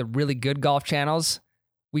say like the really good golf channels,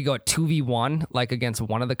 we go 2v1, like against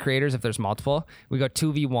one of the creators. If there's multiple, we go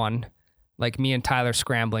 2v1, like me and Tyler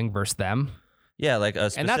scrambling versus them. Yeah, like a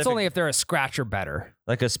specific, and that's only if they're a scratch or better.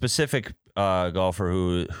 Like a specific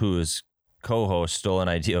golfer whose co-host stole an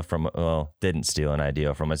idea from, didn't steal an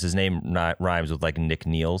idea from us. His name rhymes with like Nick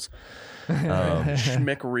Neals.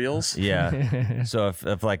 Schmick Reels. Yeah. So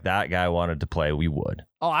if like that guy wanted to play, we would.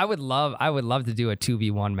 Oh, I would love to do a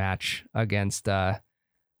 2v1 match against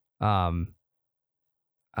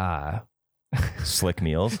Slick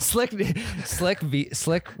Meals. Slick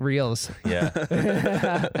Reels.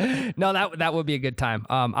 Yeah. No, that would be a good time.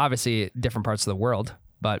 Obviously different parts of the world,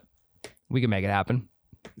 but we can make it happen.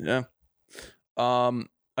 Yeah.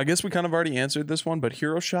 I guess we kind of already answered this one, but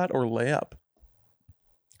hero shot or layup?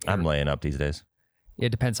 I'm laying up these days. It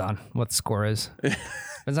depends on what the score is.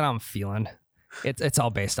 Depends on how I'm feeling. It's all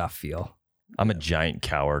based off feel. I'm a giant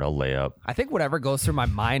coward. I'll lay up. I think whatever goes through my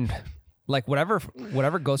mind, like whatever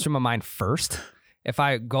goes through my mind first. If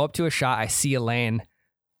I go up to a shot, I see a lane,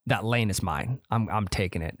 that lane is mine. I'm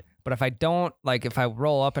taking it. But if I don't, like if I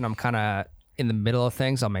roll up and I'm kind of in the middle of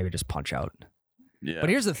things, I'll maybe just punch out. Yeah. But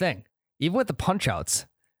here's the thing. Even with the punch outs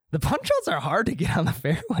are hard to get on the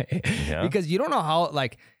fairway because you don't know how,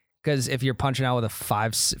 like, because if you're punching out with a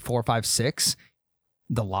 4, 5, 6,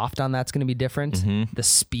 the loft on that's going to be different. Mm-hmm. The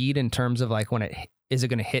speed in terms of like is it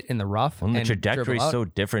going to hit in the rough? Well, the trajectory is so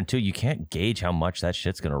different too. You can't gauge how much that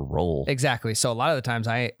shit's going to roll. Exactly. So a lot of the times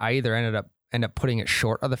I either end up putting it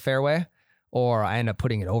short of the fairway or I end up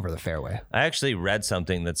putting it over the fairway. I actually read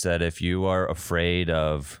something that said if you are afraid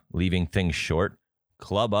of leaving things short,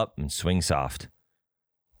 club up and swing soft.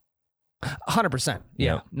 100%.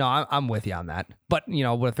 Yeah. Yep. No, I'm with you on that. But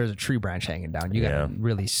what if there's a tree branch hanging down? You got to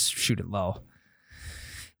really shoot it low.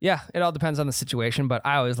 Yeah, it all depends on the situation, but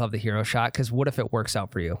I always love the hero shot because what if it works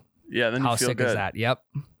out for you? Yeah, then how you feel sick good. Is that? Yep.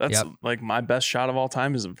 That's like my best shot of all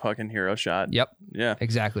time is a fucking hero shot. Yep. Yeah.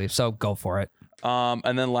 Exactly. So go for it.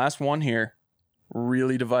 And then last one here,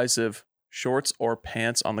 really divisive. Shorts or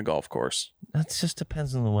pants on the golf course? That just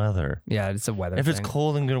depends on the weather. Yeah, it's a weather If thing. it's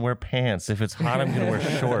cold, I'm going to wear pants. If it's hot, I'm going to wear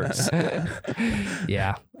shorts.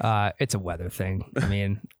 Yeah, it's a weather thing. I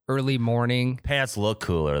mean, early morning. Pants look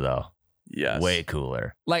cooler, though. Yes. Way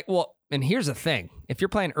cooler. And here's the thing. If you're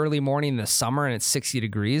playing early morning in the summer and it's 60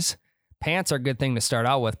 degrees, pants are a good thing to start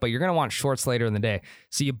out with, but you're going to want shorts later in the day.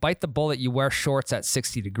 So you bite the bullet, you wear shorts at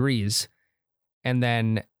 60 degrees, and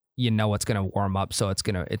then it's going to warm up, so it's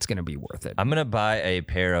going to be worth it. I'm going to buy a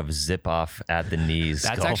pair of zip off at the knees.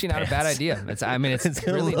 That's actually not a bad idea. It's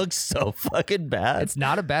really looks so fucking bad. It's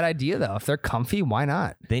not a bad idea though. If they're comfy, why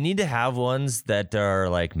not? They need to have ones that are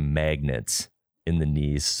like magnets in the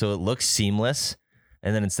knees, so it looks seamless.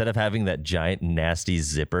 And then instead of having that giant nasty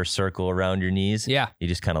zipper circle around your knees, you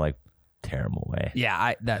just kind of like tear them away.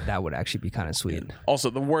 Yeah, that would actually be kind of sweet.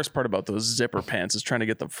 Also, the worst part about those zipper pants is trying to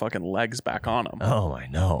get the fucking legs back on them. Oh, I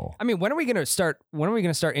know. I mean, when are we gonna start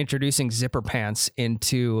introducing zipper pants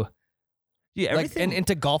into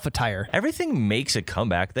into golf attire? Everything makes a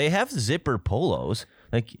comeback. They have zipper polos.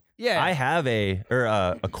 I have a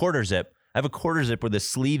quarter zip. I have a quarter zip where the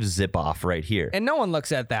sleeves zip off right here. And no one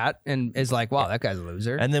looks at that and is like, wow, that guy's a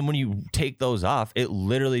loser. And then when you take those off, it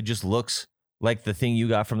literally just looks like the thing you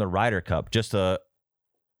got from the Ryder Cup, just a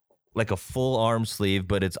full arm sleeve,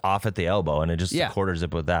 but it's off at the elbow, and it just a quarter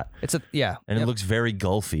zip with that. And it looks very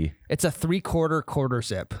golfy. It's a 3/4 quarter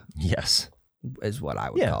zip. Yes, is what I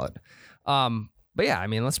would call it. But yeah, I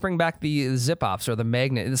mean, let's bring back the zip offs or the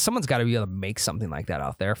magnet. Someone's got to be able to make something like that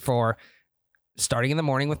out there for starting in the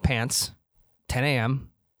morning with pants, 10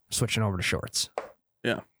 a.m., switching over to shorts.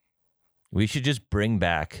 Yeah, we should just bring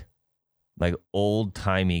back like old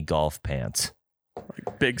timey golf pants.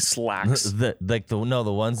 Like big slacks. The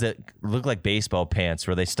ones that look like baseball pants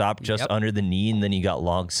where they stop just under the knee and then you got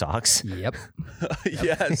long socks. Yep.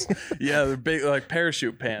 Yes. Yeah, they're big like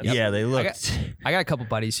parachute pants. Yeah, they look. I got a couple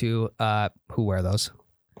buddies who wear those.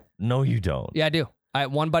 No, you don't. Yeah, I do.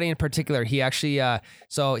 One buddy in particular, he actually,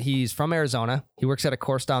 so he's from Arizona. He works at a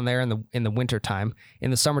course down there in the winter time.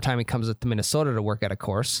 In the summertime, he comes up to Minnesota to work at a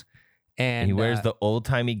course. And he wears the old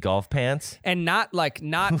timey golf pants. And not Look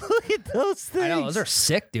at those things. I know, those are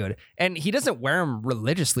sick, dude. And he doesn't wear them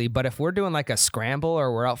religiously, but if we're doing like a scramble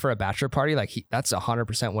or we're out for a bachelor party, like that's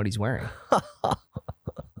 100% what he's wearing.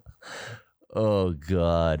 Oh,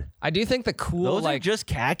 God. I do think the cool, those are just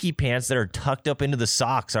khaki pants that are tucked up into the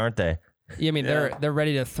socks, aren't they? Yeah, I mean, they're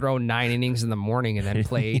ready to throw 9 innings in the morning and then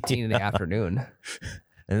play 18 in the afternoon.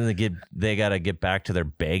 And then they got to get back to their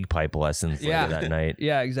bagpipe lessons later that night.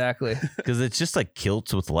 Yeah, exactly. Because it's just like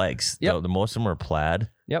kilts with legs. Yep. The most of them are plaid.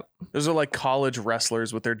 Yep. Those are like college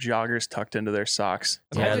wrestlers with their joggers tucked into their socks.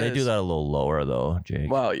 Yeah, they do that a little lower though, Jake.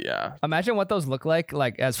 Well, yeah. Imagine what those look like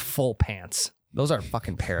as full pants. Those are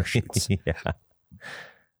fucking parachutes. Yeah.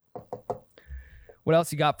 What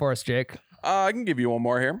else you got for us, Jake? I can give you one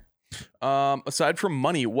more here. Aside from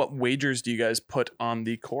money, what wagers do you guys put on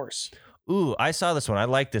the course? Ooh, I saw this one. I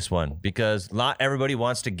like this one because not everybody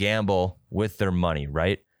wants to gamble with their money,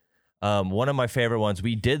 right? One of my favorite ones,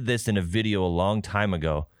 we did this in a video a long time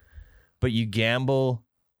ago, but you gamble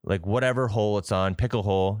like whatever hole it's on, pick a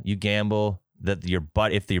hole, you gamble that you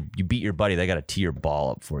beat your buddy, they got to tee your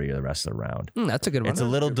ball up for you the rest of the round. That's a good one. It's a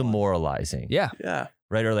little demoralizing. Yeah. Yeah.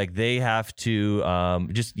 Right. Or like they have to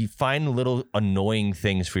you find little annoying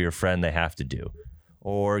things for your friend they have to do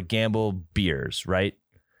or gamble beers. Right.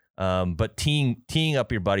 But teeing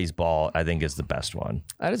up your buddy's ball, I think is the best one.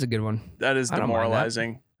 That is a good one. That is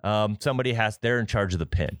demoralizing. They're in charge of the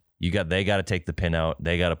pin. They got to take the pin out.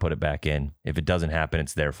 They got to put it back in. If it doesn't happen,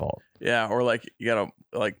 it's their fault. Yeah. Or like you got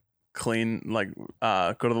to like clean, go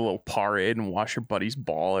to the little parade and wash your buddy's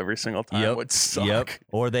ball every single time. Yep. Would suck.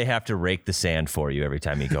 Or they have to rake the sand for you every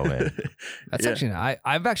time you go in. That's actually,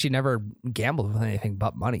 I've actually never gambled with anything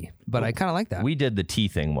but money, but I kind of like that. We did the tee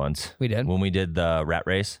thing once. We did? When we did the rat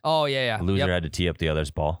race. Oh, yeah. The loser had to tee up the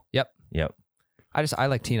other's ball. Yep. I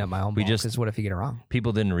like teeing up my own ball because what if you get it wrong?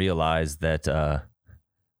 People didn't realize that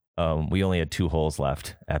we only had 2 holes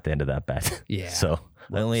left at the end of that bet. Yeah. So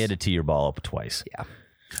I only had to tee your ball up twice. Yeah.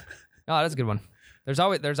 Oh, that's a good one. There's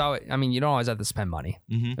always, I mean, you don't always have to spend money.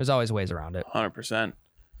 Mm-hmm. There's always ways around it. 100%.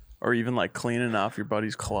 Or even like cleaning off your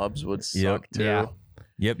buddy's clubs would suck too. Yeah.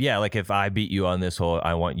 Yep. Yeah. Like if I beat you on this hole,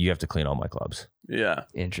 you have to clean all my clubs. Yeah.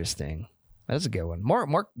 Interesting. That's a good one.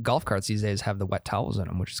 More golf carts these days have the wet towels in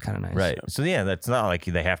them, which is kind of nice. Right. So yeah, that's not like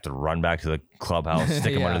they have to run back to the clubhouse,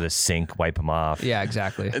 stick them under the sink, wipe them off. Yeah,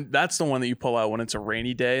 exactly. And that's the one that you pull out when it's a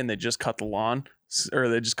rainy day and they just cut the lawn or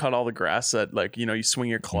they just cut all the grass that you swing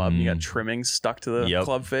your club and you got trimmings stuck to the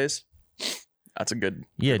club face. That's a good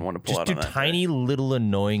one to pull out on that. Just tiny little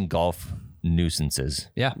annoying golf nuisances.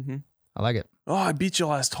 Yeah. Mm-hmm. I like it. Oh, I beat you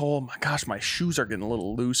last hole. My gosh, my shoes are getting a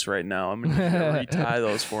little loose right now. I'm going to retie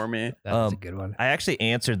those for me. That's a good one. I actually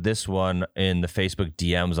answered this one in the Facebook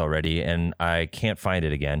DMs already, and I can't find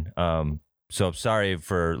it again. So I'm sorry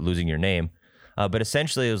for losing your name. But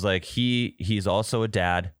essentially, it was like he's also a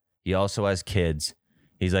dad. He also has kids.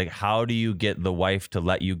 He's like, how do you get the wife to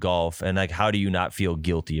let you golf? And like, how do you not feel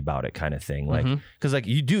guilty about it kind of thing? Like, because like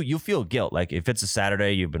you feel guilt. Like if it's a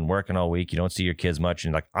Saturday, you've been working all week, you don't see your kids much.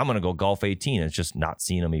 And like, I'm going to go golf 18. It's just not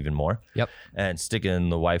seeing them even more. Yep. And sticking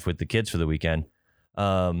the wife with the kids for the weekend.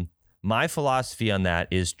 My philosophy on that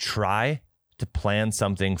is try to plan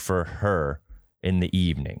something for her in the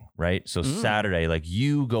evening, right? So Saturday, like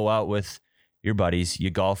you go out with your buddies,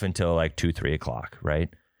 you golf until like 2-3 o'clock, right?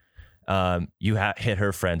 You hit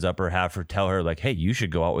her friends up or have her tell her like, hey, you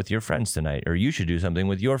should go out with your friends tonight, or you should do something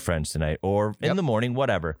with your friends tonight, or in the morning,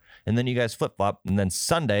 whatever. And then you guys flip flop. And then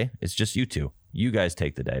Sunday, it's just you two. You guys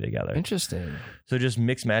take the day together. Interesting. So just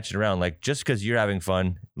mix match it around. Like just because you're having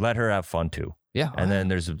fun, let her have fun too. Yeah. And then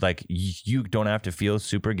there's like, you don't have to feel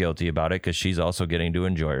super guilty about it because she's also getting to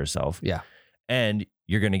enjoy herself. Yeah. And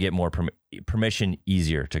you're going to get more permission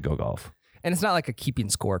easier to go golf. And it's not like a keeping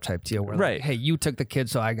score type deal where like, hey, you took the kid,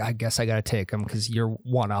 so I guess I got to take him because you're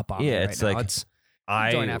one up on me right it's now. like It's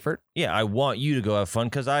joint effort. Yeah, I want you to go have fun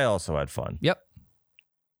because I also had fun. Yep.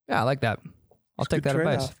 Yeah, I like that. I'll take that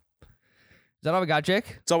advice. Is that all we got, Jake?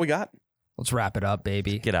 That's all we got. Let's wrap it up,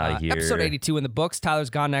 baby. Get out of here. Episode 82 in the books. Tyler's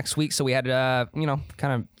gone next week, so we had to,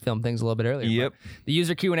 kind of film things a little bit earlier. Yep. But the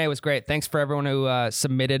user Q&A was great. Thanks for everyone who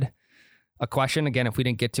submitted a question. Again, if we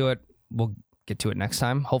didn't get to it, we'll get to it next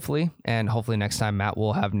time, hopefully. And hopefully next time, Matt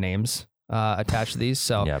will have names attached to these.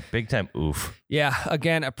 So yeah, big time oof. Yeah,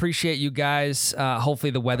 again, appreciate you guys.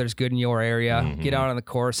 Hopefully the weather's good in your area. Get out on the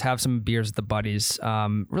course, have some beers with the buddies.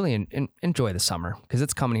 Really enjoy the summer because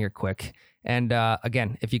it's coming here quick. And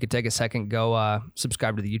again, if you could take a second, go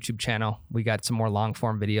subscribe to the YouTube channel. We got some more long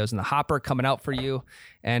form videos in the hopper coming out for you.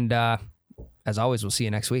 And as always, we'll see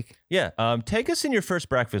you next week. Yeah, take us in your first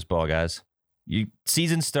breakfast ball, guys.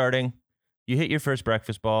 Season's starting. You hit your first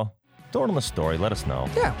breakfast ball. Throw it on the story. Let us know.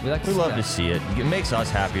 Yeah, we love to see it. It makes us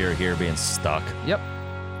happier here being stuck. Yep.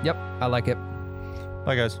 I like it.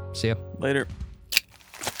 Bye, guys. See ya. Later.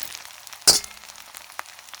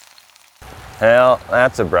 Hell,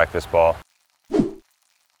 that's a breakfast ball.